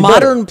what makes the him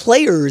modern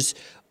players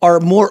are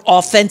more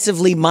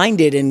offensively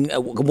minded, and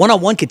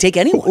one-on-one could take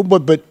anyone.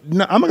 But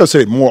no, I'm not going to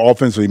say more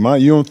offensively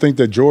minded. You don't think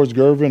that George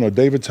Gervin or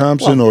David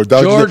Thompson or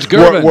George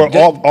Gervin were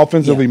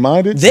offensively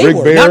minded? They Rick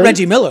were. Barry? Not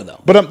Reggie Miller,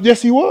 though. But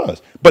yes, he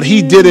was. But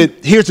he did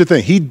it. Here's the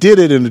thing. He did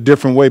it in a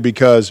different way,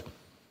 because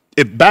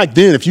back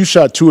then, if you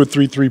shot 2 or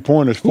 3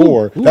 3-pointers,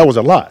 that was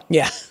a lot.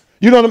 Yeah.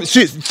 You know what I mean?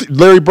 See,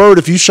 Larry Bird,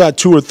 if you shot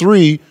 2 or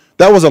 3,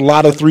 That was a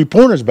lot of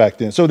three-pointers back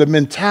then. So the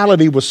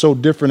mentality was so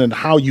different in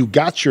how you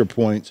got your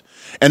points.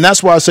 And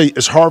that's why I say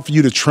it's hard for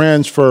you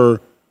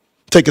to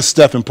take a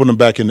step and put them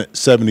back in the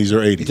 70s or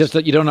 80s. Just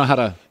that you don't know how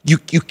to. You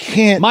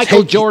can't.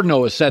 Michael Jordan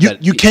always said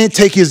that. You can't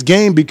take his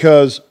game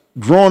because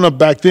growing up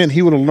back then,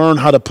 he would have learned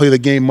how to play the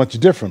game much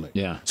differently.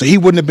 Yeah. So he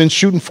wouldn't have been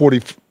shooting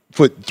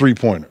 40-foot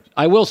three-pointers.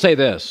 I will say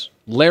this.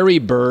 Larry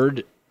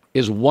Bird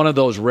is one of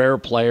those rare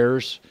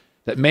players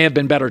that may have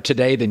been better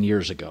today than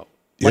years ago.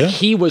 Like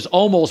he was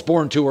almost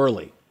born too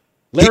early.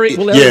 Larry, he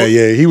was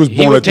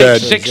born at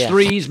that. He would take 6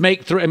 threes,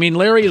 make 3. I mean,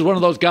 Larry is one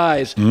of those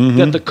guys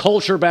that the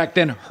culture back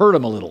then hurt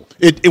him a little.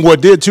 It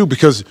did too,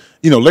 because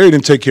Larry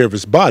didn't take care of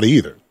his body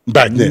either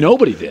back then.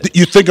 Nobody did.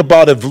 You think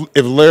about if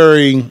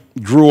Larry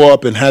grew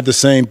up and had the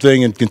same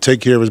thing and can take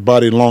care of his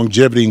body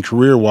longevity and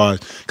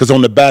career-wise, because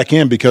on the back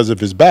end, because of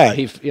his back,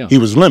 he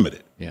was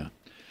limited. Yeah.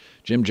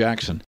 Jim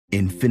Jackson.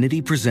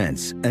 Infiniti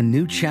presents a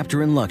new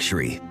chapter in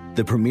luxury,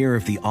 the premiere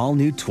of the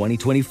all-new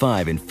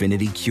 2025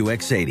 Infiniti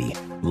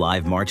QX80,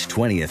 live March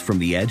 20th from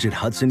the Edge at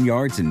Hudson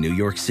Yards in New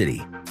York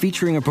City,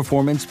 featuring a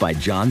performance by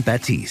John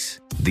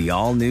Batiste. The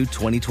all-new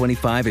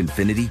 2025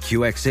 Infiniti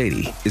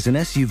QX80 is an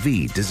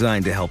SUV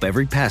designed to help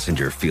every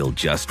passenger feel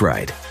just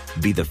right.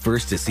 Be the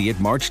first to see it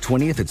March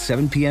 20th at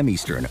 7 p.m.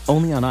 Eastern,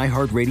 only on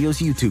iHeartRadio's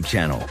YouTube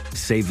channel.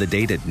 Save the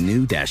date at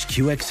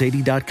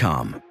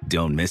new-QX80.com.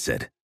 Don't miss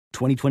it.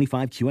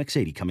 2025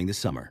 QX80 coming this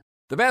summer.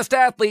 The best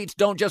athletes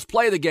don't just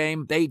play the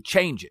game, they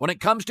change it. When it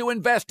comes to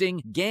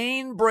investing,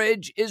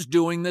 Gainbridge is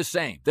doing the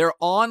same. Their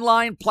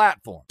online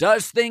platform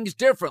does things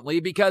differently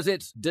because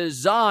it's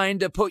designed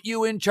to put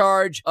you in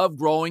charge of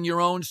growing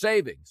your own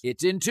savings.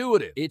 It's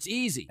intuitive, it's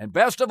easy, and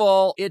best of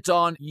all, it's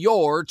on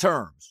your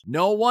terms.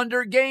 No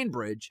wonder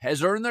Gainbridge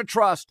has earned the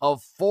trust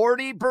of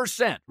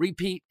 40%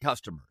 repeat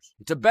customers.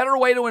 It's a better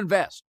way to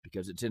invest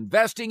because it's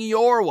investing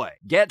your way.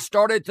 Get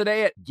started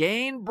today at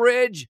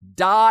Gainbridge.io.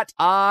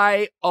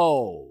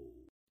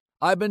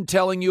 I've been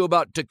telling you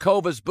about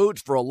Tecovas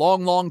boots for a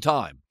long, long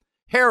time.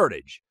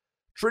 Heritage,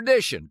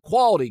 tradition,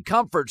 quality,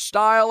 comfort,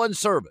 style, and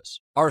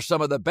service are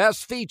some of the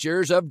best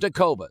features of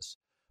Tecovas.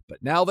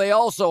 But now they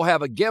also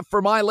have a gift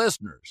for my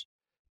listeners.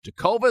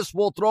 Tecovas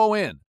will throw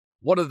in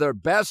one of their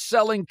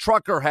best-selling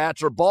trucker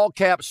hats or ball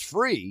caps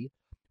free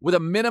with a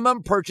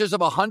minimum purchase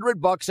of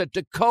 $100 at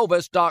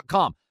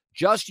Tecovas.com.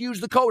 Just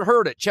use the code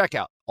HERD at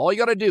checkout. All you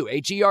got to do,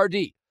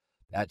 HERD.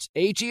 That's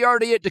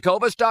HERD at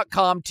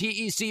Tecovas.com,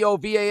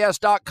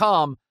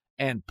 TECOVAS.com,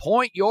 and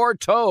point your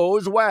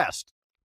toes west.